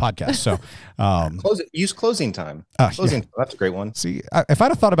that on the podcast. So use Closing Time. Closing, that's a great one. See, if I'd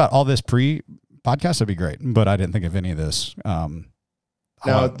have thought about all this pre-podcast, that'd be great. But I didn't think of any of this.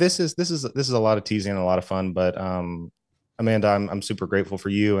 No, this is a lot of teasing and a lot of fun. But Amanda, I'm super grateful for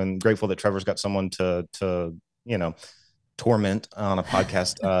you and grateful that Trevor's got someone to torment on a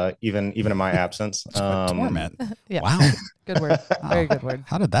podcast, even in my absence. Torment. Yeah. Wow. Good word. Very good word.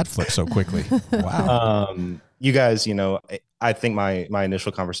 How did that flip so quickly? Wow. You guys, I think my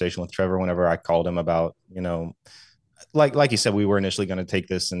initial conversation with Trevor, whenever I called him about, like you said, we were initially going to take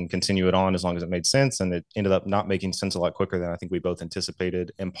this and continue it on as long as it made sense. And it ended up not making sense a lot quicker than I think we both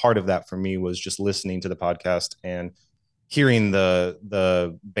anticipated. And part of that for me was just listening to the podcast and hearing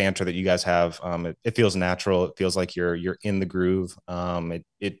the banter that you guys have. It feels natural. It feels like you're in the groove.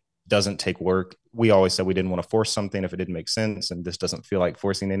 It doesn't take work. We always said we didn't want to force something if it didn't make sense. And this doesn't feel like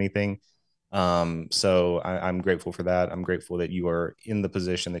forcing anything. So I'm grateful for that. I'm grateful that you are in the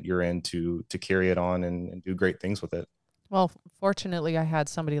position that you're in to carry it on and do great things with it. Well, fortunately, I had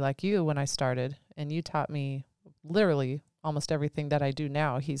somebody like you when I started, and you taught me literally almost everything that I do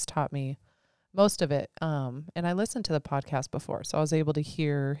now. He's taught me most of it. And I listened to the podcast before, so I was able to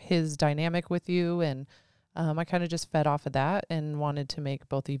hear his dynamic with you, and I kind of just fed off of that and wanted to make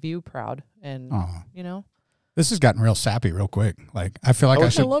both of you proud. And, This has gotten real sappy real quick. Like I feel like I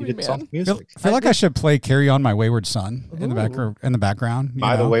should love you, man. feel like I should play "Carry On My Wayward Son" in the background.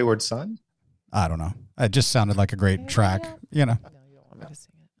 By the Wayward Son? I don't know. It just sounded like a great track. No, you don't want me to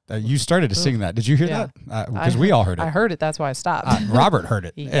sing it. You started to sing that. Did you hear that? Because we all heard it. I heard it. That's why I stopped. Robert heard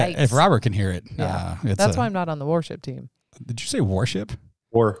it. Yikes. If Robert can hear it, that's why I'm not on the worship team. Did you say worship?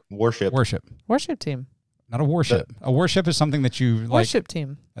 Worship. Worship team. Not a warship. A warship is something that you like. Worship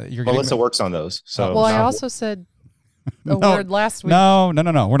team. Melissa works on those. So I also said a word last week. No.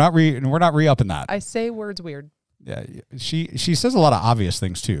 We're not re-upping that. I say words weird. Yeah, she says a lot of obvious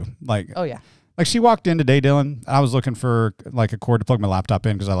things too. Like, oh yeah, Like she walked in today, Dylan. I was looking for like a cord to plug my laptop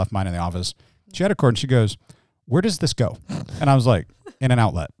in because I left mine in the office. She had a cord and she goes, "Where does this go?" And I was like, "In an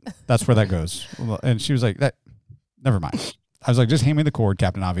outlet. That's where that goes." And she was like, "That, never mind." I was like, "Just hand me the cord,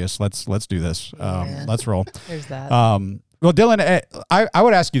 Captain Obvious. Let's do this. Let's roll." There's that. Well, Dylan, I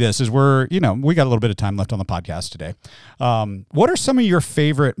would ask you this: as we got a little bit of time left on the podcast today. What are some of your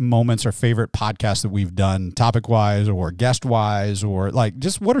favorite moments or favorite podcasts that we've done, topic wise or guest wise, or like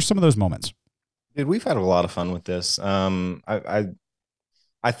just what are some of those moments? Dude, we've had a lot of fun with this.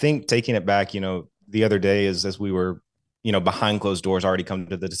 I think taking it back, the other day is as we were, behind closed doors, already come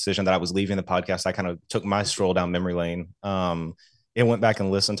to the decision that I was leaving the podcast. I kind of took my stroll down memory lane. It went back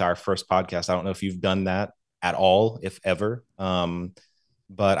and listened to our first podcast. I don't know if you've done that at all, if ever.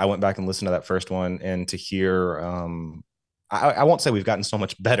 But I went back and listened to that first one, and to hear, I won't say we've gotten so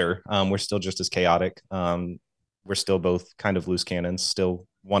much better. We're still just as chaotic. We're still both kind of loose cannons, still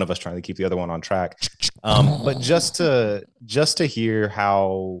one of us trying to keep the other one on track. But just to hear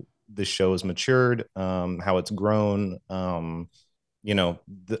how the show has matured, how it's grown. At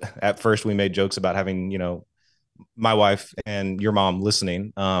first we made jokes about having, my wife and your mom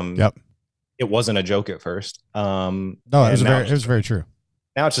listening. Yep. It wasn't a joke at first. No, it was very true.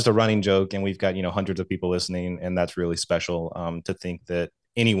 Now it's just a running joke, and we've got, hundreds of people listening, and that's really special. To think that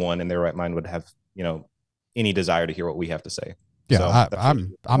anyone in their right mind would have, any desire to hear what we have to say. Yeah, so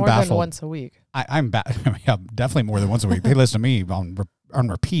I'm more baffled. than once a week. I'm yeah, definitely more than once a week. They listen to me on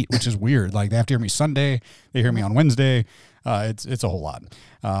repeat, which is weird. Like they have to hear me Sunday, they hear me on Wednesday. It's a whole lot.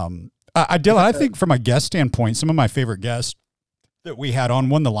 Dylan, I think from a guest standpoint, some of my favorite guests that we had on,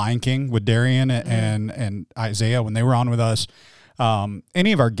 one, The Lion King with Darian and Isaiah when they were on with us.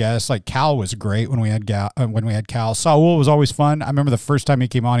 Any of our guests, like Cal was great when we had Cal. Saul was always fun. I remember the first time he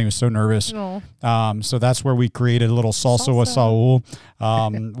came on, he was so nervous. So that's where we created a little salsa with Saul,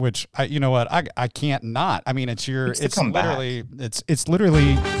 which I can't not. I mean, it's your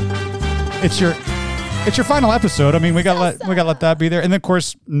final episode. I mean, we got to let that be there. And then of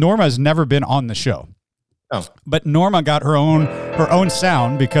course, Norma's never been on the show. Oh. But Norma got her own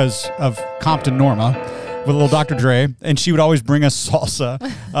sound because of Compton Norma with a little Dr. Dre, and she would always bring us salsa.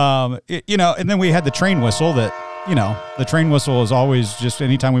 And then we had the train whistle that, the train whistle is always just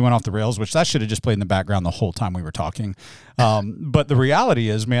anytime we went off the rails, which that should have just played in the background the whole time we were talking. But the reality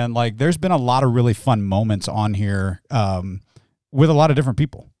is, man, like there's been a lot of really fun moments on here with a lot of different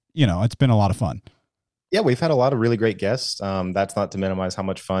people. It's been a lot of fun. Yeah, we've had a lot of really great guests. That's not to minimize how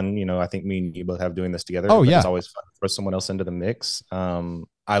much fun, I think me and you both have doing this together. Oh, yeah. It's always fun to throw someone else into the mix. I'm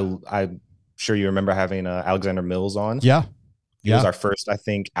sure you remember having Alexander Mills on. Yeah. He was our first, I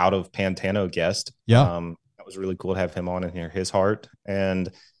think, out of Pantano guest. Yeah. That was really cool to have him on and hear his heart. And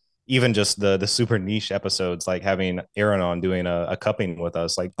even just the super niche episodes, like having Aaron on doing a cupping with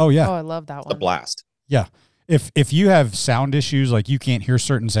us. Like, oh, yeah. Oh, I love that one. A blast. Yeah. If you have sound issues, like you can't hear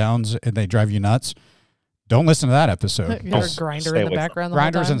certain sounds and they drive you nuts, don't listen to that episode. You heard a grinder in the background.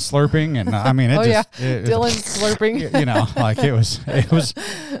 Grinders and slurping, and I mean, Dylan slurping. Like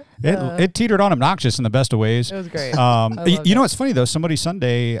it teetered on obnoxious in the best of ways. It was great. What's funny though? Somebody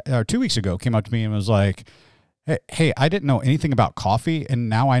Sunday or 2 weeks ago came up to me and was like, "Hey, I didn't know anything about coffee, and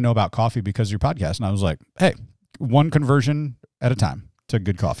now I know about coffee because of your podcast." And I was like, "Hey, one conversion at a time to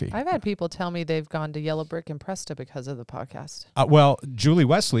good coffee." I've had people tell me they've gone to Yellow Brick and Presta because of the podcast. Well, Julie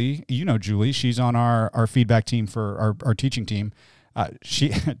Wesley, Julie, she's on our feedback team for our teaching team.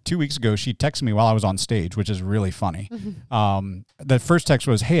 She 2 weeks ago, she texted me while I was on stage, which is really funny. The first text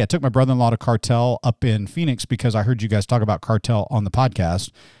was, "Hey, I took my brother-in-law to Cartel up in Phoenix because I heard you guys talk about Cartel on the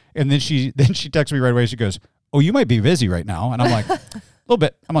podcast." And then she texted me right away. She goes, "Oh, you might be busy right now." And I'm like, a little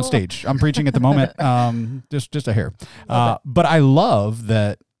bit. I'm on stage. I'm preaching at the moment. Just a hair. But I love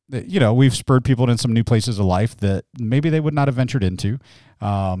that, we've spurred people in some new places of life that maybe they would not have ventured into,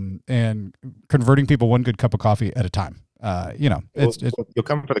 and converting people one good cup of coffee at a time. You'll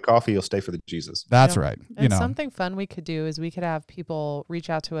come for the coffee, you'll stay for the Jesus. That's right. And something fun we could do is we could have people reach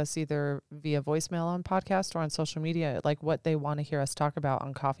out to us either via voicemail on podcast or on social media, like what they want to hear us talk about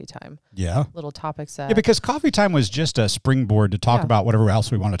on coffee time. Yeah. Little topics. Yeah, because coffee time was just a springboard to talk about whatever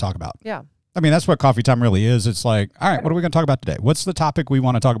else we want to talk about. Yeah. I mean, that's what coffee time really is. It's like, all right, what are we going to talk about today? What's the topic we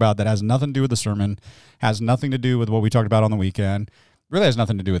want to talk about that has nothing to do with the sermon, has nothing to do with what we talked about on the weekend, really has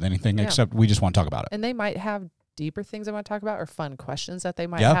nothing to do with anything except we just want to talk about it. And they might have deeper things they want to talk about or fun questions that they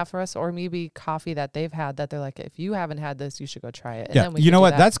might have for us, or maybe coffee that they've had that they're like, if you haven't had this, you should go try it. And then we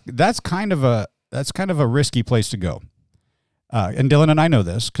what? That's kind of a risky place to go. And Dylan and I know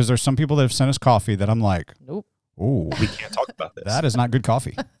this because there's some people that have sent us coffee that I'm like, nope. Oh, we can't talk about this. That is not good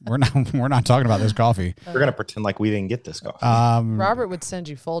coffee. We're not talking about this coffee. We're gonna pretend like we didn't get this coffee. Robert would send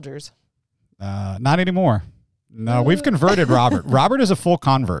you Folgers. Not anymore. No, we've converted Robert. Robert is a full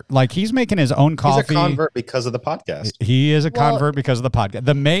convert. Like, he's making his own coffee. He's a convert because of the podcast. He is a convert because of the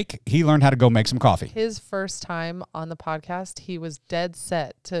podcast. He learned how to go make some coffee. His first time on the podcast, he was dead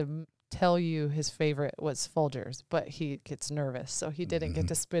set to tell you his favorite was Folgers, but he gets nervous, so he didn't get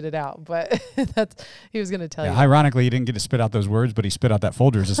to spit it out. But he was going to tell you. Ironically, he didn't get to spit out those words, but he spit out that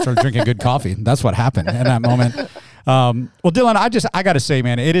Folgers and started drinking good coffee. That's what happened in that moment. Well, Dylan, I got to say,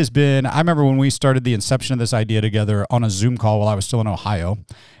 man, it has been, I remember when we started the inception of this idea together on a Zoom call while I was still in Ohio.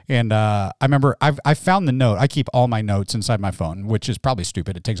 And I remember I found the note. I keep all my notes inside my phone, which is probably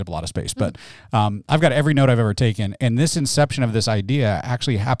stupid. It takes up a lot of space. But I've got every note I've ever taken. And this inception of this idea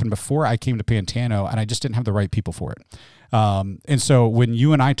actually happened before I came to Pantano, and I just didn't have the right people for it. And so when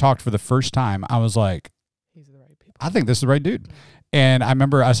you and I talked for the first time, I was like, These are the right people. I think this is the right dude. And I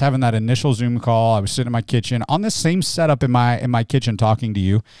remember us having that initial Zoom call. I was sitting in my kitchen on this same setup in my kitchen talking to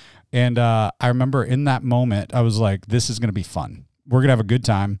you. And I remember in that moment, I was like, this is going to be fun. We're going to have a good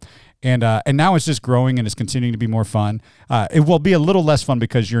time. And now it's just growing and it's continuing to be more fun. It will be a little less fun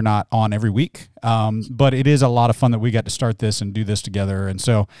because you're not on every week. But it is a lot of fun that we got to start this and do this together. And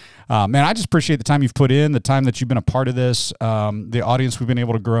so, man, I just appreciate the time you've put in, the time that you've been a part of this, the audience we've been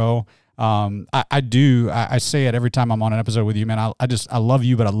able to grow. I say it every time I'm on an episode with you, man. I love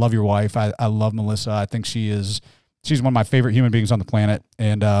you, but I love your wife. I love Melissa. I think she's one of my favorite human beings on the planet.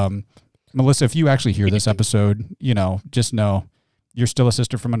 And, Melissa, if you actually hear this episode, just know you're still a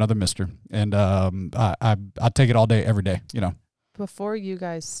sister from another mister. And, I take it all day, every day, Before you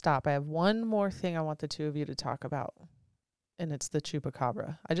guys stop, I have one more thing I want the two of you to talk about. And it's the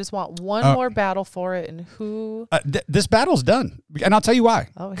Chupacabra. I just want one more battle for it. And who? This battle's done, and I'll tell you why.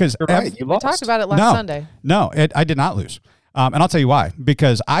 Because you we talked about it last Sunday. No, I did not lose, and I'll tell you why.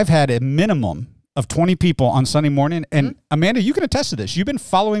 Because I've had a minimum of 20 people on Sunday morning, and Amanda, you can attest to this. You've been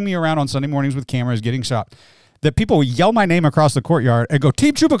following me around on Sunday mornings with cameras, getting shot. That people yell my name across the courtyard and go,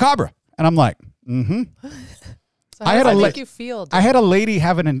 "Team Chupacabra," and I'm like, So how does that make you feel? I had a lady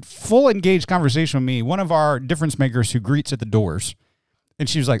having a full engaged conversation with me, one of our difference makers who greets at the doors. And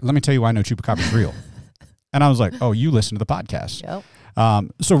she was like, let me tell you why I know Chupacabra is real. And I was like, oh, you listen to the podcast.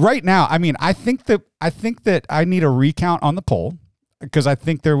 Yep. So right now, I mean, I think that I need a recount on the poll because I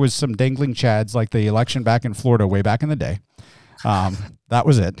think there was some dangling chads like the election back in Florida way back in the day. That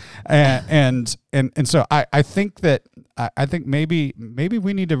was it. And so I think maybe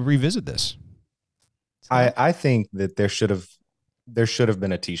we need to revisit this. I think that there should have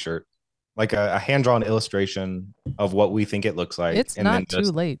been a T-shirt, like a hand-drawn illustration of what we think it looks like. It's not too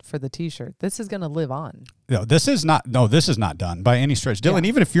late for the T-shirt. This is going to live on. No, this is not done by any stretch. Dylan,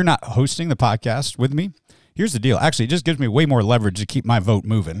 even if you're not hosting the podcast with me, here's the deal. Actually, it just gives me way more leverage to keep my vote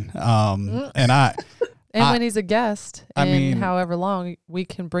moving. And when he's a guest, however long, we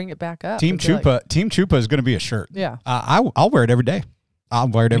can bring it back up. Team Chupa is going to be a shirt. Yeah. I'll wear it every day. I'll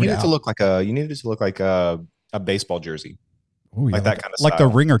wear it every day. You need it to look like a baseball jersey. Ooh, like that kind of style. Like the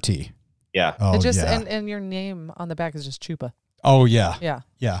ringer tee. Yeah. Oh, and your name on the back is just Chupa. Oh, yeah. Yeah.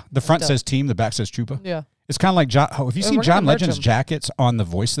 Yeah. The front says team, the back says Chupa. Yeah. It's kind of like have you seen John Legend's jackets on The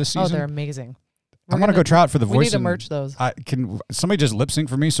Voice this season? Oh, they're amazing. I want to go try out for The Voice. We need to merch those. Can somebody just lip sync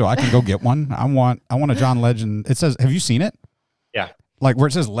for me so I can go get one? I want a John Legend. It says, have you seen it? Yeah. Like where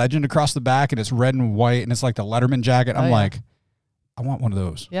it says Legend across the back and it's red and white and it's like the Letterman jacket. I'm like, I want one of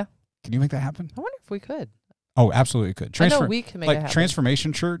those. Yeah. Can you make that happen? I wonder if we could. Oh, absolutely could. I know we can make it happen.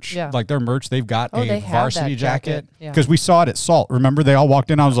 Transformation Church, like their merch, they've got a varsity jacket. Because we saw it at Salt. Remember, they all walked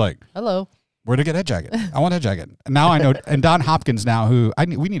in. I was like, hello. Where'd I get that jacket? I want that jacket. And now I know. And Don Hopkins now,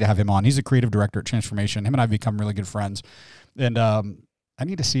 we need to have him on. He's a creative director at Transformation. Him and I have become really good friends. And I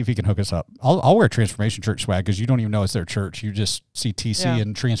need to see if he can hook us up. I'll wear Transformation Church swag because you don't even know it's their church. You just see TC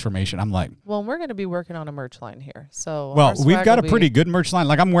and Transformation. I'm like, well, we're going to be working on a merch line here. So we've got a pretty good merch line.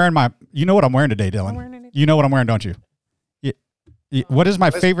 Like I'm wearing you know what I'm wearing today, Dylan? You know what I'm wearing, don't you? What is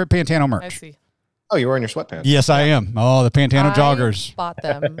my favorate Pantano merch? I see. Oh, you're wearing your sweatpants. Yes, I am. Oh, the Pantano joggers. I bought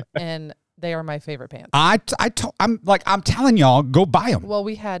them and they are my favorite pants. I'm telling y'all, go buy them. Well,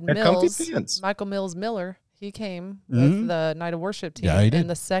 we had Michael Mills Miller. He came with the Night of Worship team. Yeah, he did. And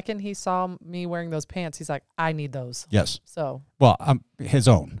the second he saw me wearing those pants, he's like, I need those. Yes. So. Well, his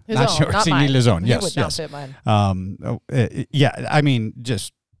own. Not yours. Not he mine. needed his own. He Yes. would not fit mine. Yeah. I mean,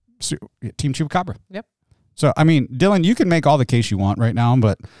 just Team Chupacabra. Yep. So, I mean, Dylan, you can make all the case you want right now,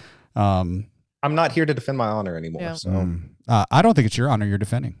 but I'm not here to defend my honor anymore. Yeah. So I don't think it's your honor you're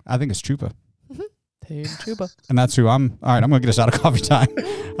defending. I think it's Chupa. Team Chupa. And that's who I'm. All right, I'm going to get us out of coffee time.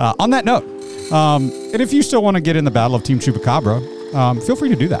 On that note, and if you still want to get in the battle of Team Chupacabra, feel free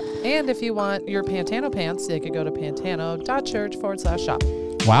to do that. And if you want your Pantano pants, you could go to pantano.church/shop.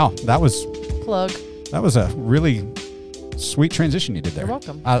 Wow, that was Plug. a really sweet transition you did there. You're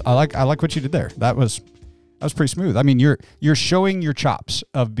welcome. I like what you did there. That was pretty smooth. I mean, you're showing your chops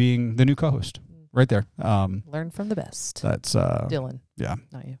of being the new co-host right there. Learn from the best. That's Dylan. yeah.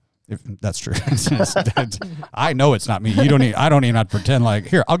 Not you. If that's true. I know it's not me. I don't even have to pretend like,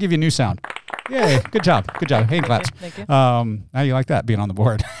 here, I'll give you a new sound. Yay. Good job. Hand claps. Thank you. How you like that being on the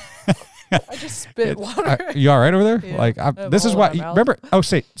board? I just spit water. You all right over there? Yeah, like, I have this a is hole why, in my mouth. remember,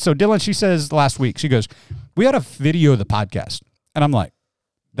 so Dylan, she says last week, she goes, we had a video of the podcast. And I'm like,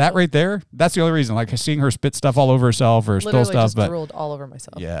 that right there, that's the only reason. Like, seeing her spit stuff all over herself or spill Literally stuff. just But drooled all over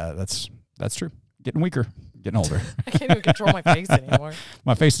myself. yeah, that's true. Getting weaker, getting older. I can't even control my face anymore.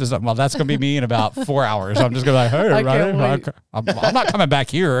 My face is up. Well, that's going to be me in about 4 hours. I'm just going to be like, hey, I can't everybody. wait. I'm not coming back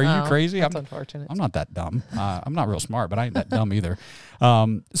here. Are you Oh, crazy? That's unfortunate. I'm not that dumb. I'm not real smart, but I ain't that dumb either.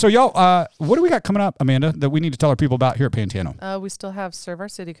 So, y'all, what do we got coming up, Amanda, that we need to tell our people about here at Pantano? We still have Serve Our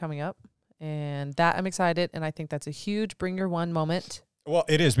City coming up, and that I'm excited, and I think that's a huge bring your one moment. Well,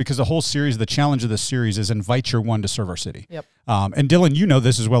 it is, because the whole series, the challenge of this series is invite your one to serve our city. Yep. And Dylan, you know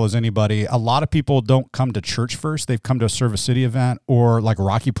this as well as anybody. A lot of people don't come to church first. They've come to a Serve a City event, or like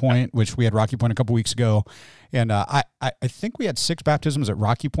Rocky Point, which we had Rocky Point a couple weeks ago. And I think we had 6 baptisms at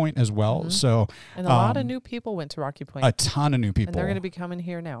Rocky Point as well. Mm-hmm. So And a lot of new people went to Rocky Point. a ton of new people. And they're going to be coming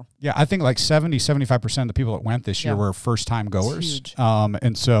here now. Yeah, I think like 75% of the people that went this year Yeah. were first-time goers. huge.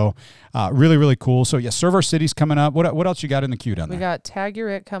 And so really, really cool. So, yeah, Serve Our City's coming up. What else you got in the queue down We there? got Tag Your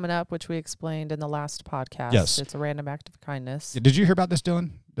It coming up, which we explained in the last podcast. Yes. It's a random act of kindness. Did you hear about this,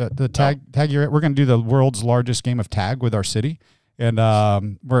 Dylan? The tag you're at? We're going to do the world's largest game of tag with our city. And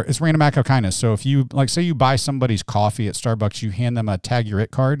it's random act of kindness. So if you, like, say you buy somebody's coffee at Starbucks, you hand them a Tag Your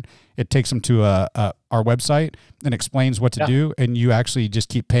It card. It takes them to our website and explains what to do, and you actually just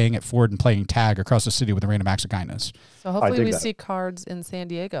keep paying it forward and playing tag across the city with the random acts of kindness. So hopefully dig we that. see cards in San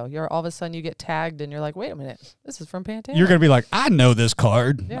Diego. All of a sudden you get tagged and you're like, wait a minute, this is from Pantano. You're going to be like, I know this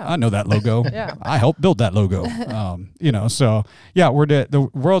card. Yeah. I know that logo. Yeah. I helped build that logo. So yeah, we're the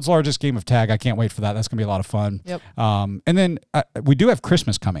world's largest game of tag. I can't wait for that. That's going to be a lot of fun. Yep. And then we do have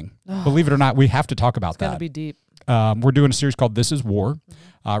Christmas coming. Believe it or not, we have to talk about It's going to that. be deep. We're doing a series called This Is War,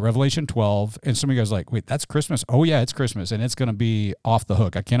 Revelation 12. And some of you guys are like, wait, that's Christmas? Oh, yeah, it's Christmas. And it's going to be off the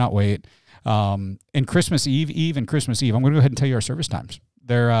hook. I cannot wait. And Christmas Eve, I'm going to go ahead and tell you our service times.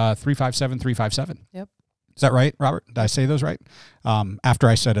 They're 357, 357. Yep. Is that right, Robert? Did I say those right? After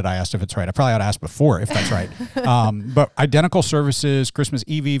I said it, I asked if it's right. I probably ought to ask before if that's right. But identical services, Christmas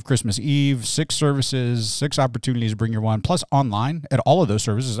Eve, 6 services, 6 opportunities to bring your one, plus online at all of those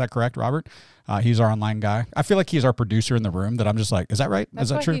services. Is that correct, Robert? He's our online guy. I feel like he's our producer in the room that I'm just like, is that right? That's is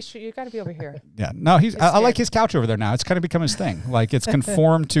that why true? you got to be over here. Yeah. No, I like his couch over there now. It's kind of become his thing. Like, it's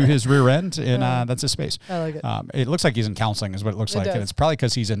conformed to his rear end, and that's his space. I like it. It looks like he's in counseling is what it looks like. And does. it's probably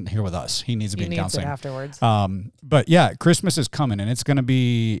because he's in here with us. He needs to be He in needs it counseling. afterwards. But yeah, Christmas is coming, and it's going to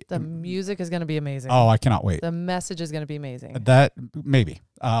be, The music is going to be amazing. oh, I cannot wait. The message is going to be amazing. That maybe.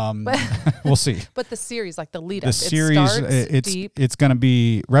 We'll see. But the series, like the lead The up, series, it starts deep. it's going to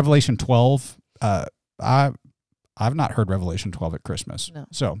be Revelation 12. I've not heard Revelation 12 at Christmas. No.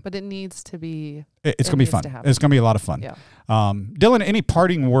 So But it needs to be. it's It going to be needs fun. to happen. It's going to be a lot of fun. Yeah. Dylan, any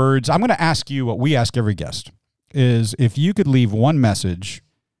parting words? I'm going to ask you what we ask every guest is if you could leave one message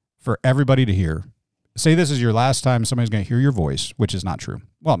for everybody to hear. Say this is your last time somebody's going to hear your voice, which is not true.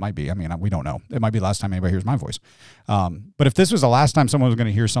 Well, it might be. I mean, we don't know. It might be the last time anybody hears my voice. But if this was the last time someone was going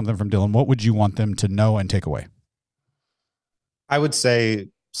to hear something from Dylan, what would you want them to know and take away? I would say,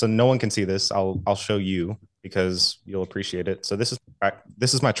 so no one can see this. I'll show you because you'll appreciate it. So this is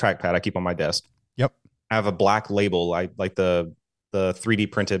my trackpad I keep on my desk. Yep. I have a black label. I like the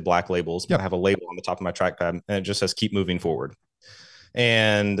 3D printed black labels. Yep. I have a label on the top of my trackpad, and it just says keep moving forward.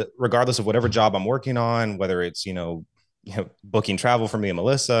 And regardless of whatever job I'm working on, whether it's booking travel for me and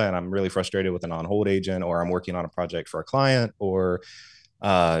Melissa, and I'm really frustrated with an on-hold agent, or I'm working on a project for a client, or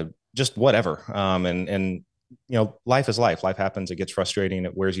just whatever. And life is life. Life happens. It gets frustrating.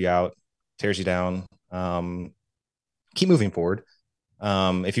 It wears you out, tears you down. Keep moving forward.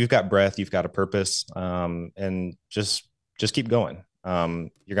 If you've got breath, you've got a purpose, and just keep going.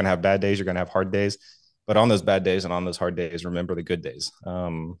 You're going to have bad days. You're going to have hard days. But on those bad days and on those hard days, remember the good days,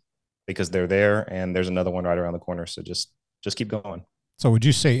 because they're there, and there's another one right around the corner. So just keep going. So would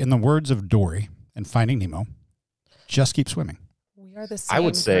you say, in the words of Dory in Finding Nemo, just keep swimming? We are the same I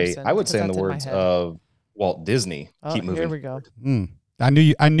would say person, in because the that's my words head. of Walt Disney, keep moving. Here we go. I knew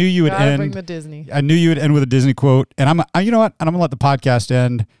you would Gotta bring end. the Disney. I knew you would end with a Disney quote, and you know what? And I'm gonna let the podcast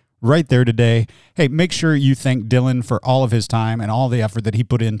end right there today. Hey, make sure you thank Dylan for all of his time and all the effort that he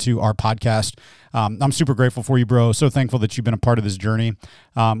put into our podcast. I'm super grateful for you, bro. So thankful that you've been a part of this journey.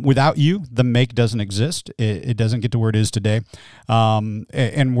 Without you, the Make doesn't exist. It doesn't get to where it is today.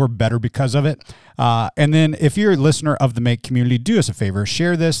 And we're better because of it. And then if you're a listener of the Make community, do us a favor,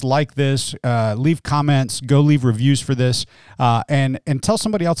 share this, like this, leave comments, go leave reviews for this, and tell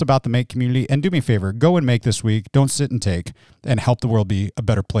somebody else about the Make community. And do me a favor, go and make this week. Don't sit and take, and help the world be a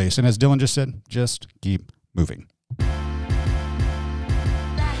better place. And as Dylan just said, just keep moving.